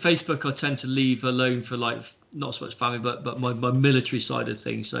media. Facebook I tend to leave alone for like not so much family, but my military side of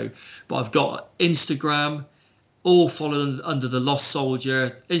things. So, but I've got Instagram, all followed under the Lost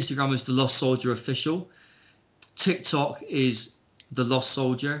Soldier. Instagram is the Lost Soldier Official. TikTok is the Lost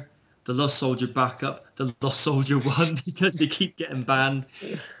Soldier. The Lost Soldier Backup, the Lost Soldier 1, because they keep getting banned.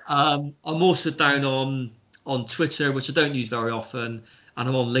 I'm also down on Twitter, which I don't use very often, and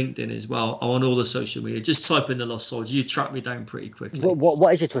I'm on LinkedIn as well. I'm on all the social media. Just type in the Lost Soldier. You track me down pretty quickly.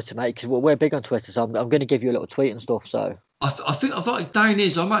 What is your Twitter, mate? Because we're big on Twitter, so I'm going to give you a little tweet and stuff. So I think I've got it down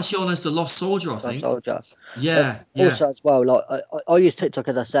is I'm actually on as the Lost Soldier. I think. Lost Soldier. Yeah. Also as well, like I use TikTok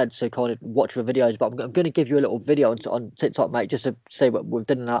as I said to kind of watch the videos, but I'm going to give you a little video on TikTok, mate, just to see what we've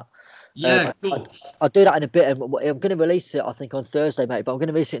done in that. Yeah, cool. I'll do that in a bit, and I'm going to release it, I think, on Thursday, mate. But I'm going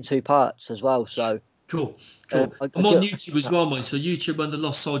to release it in 2 parts as well. So cool. I'm on YouTube as well, mate. So YouTube under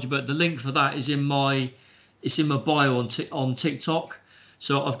Lost Soldier, but the link for that is in my bio on TikTok.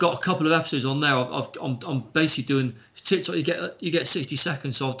 So I've got a couple of episodes on there. I'm basically doing TikTok. You get 60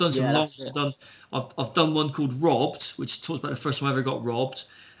 seconds. So I've done some long. I've done one called Robbed, which talks about the first time I ever got robbed.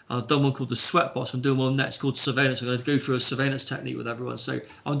 I've done one called the Sweat Box. I'm doing one next called Surveillance. I'm going to go through a surveillance technique with everyone. So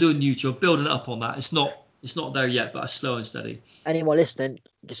I'm doing YouTube, building it up on that. It's not there yet, but it's slow and steady. Anyone listening,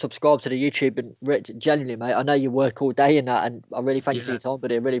 just subscribe to the YouTube. And Rich, genuinely, mate, I know you work all day in that, and I really thank you for your time,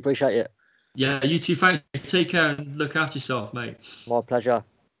 buddy. I really appreciate it. Yeah, you too. Thank you. Take care and look after yourself, mate. My pleasure.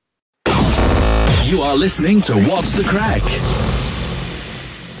 You are listening to What's the Crack?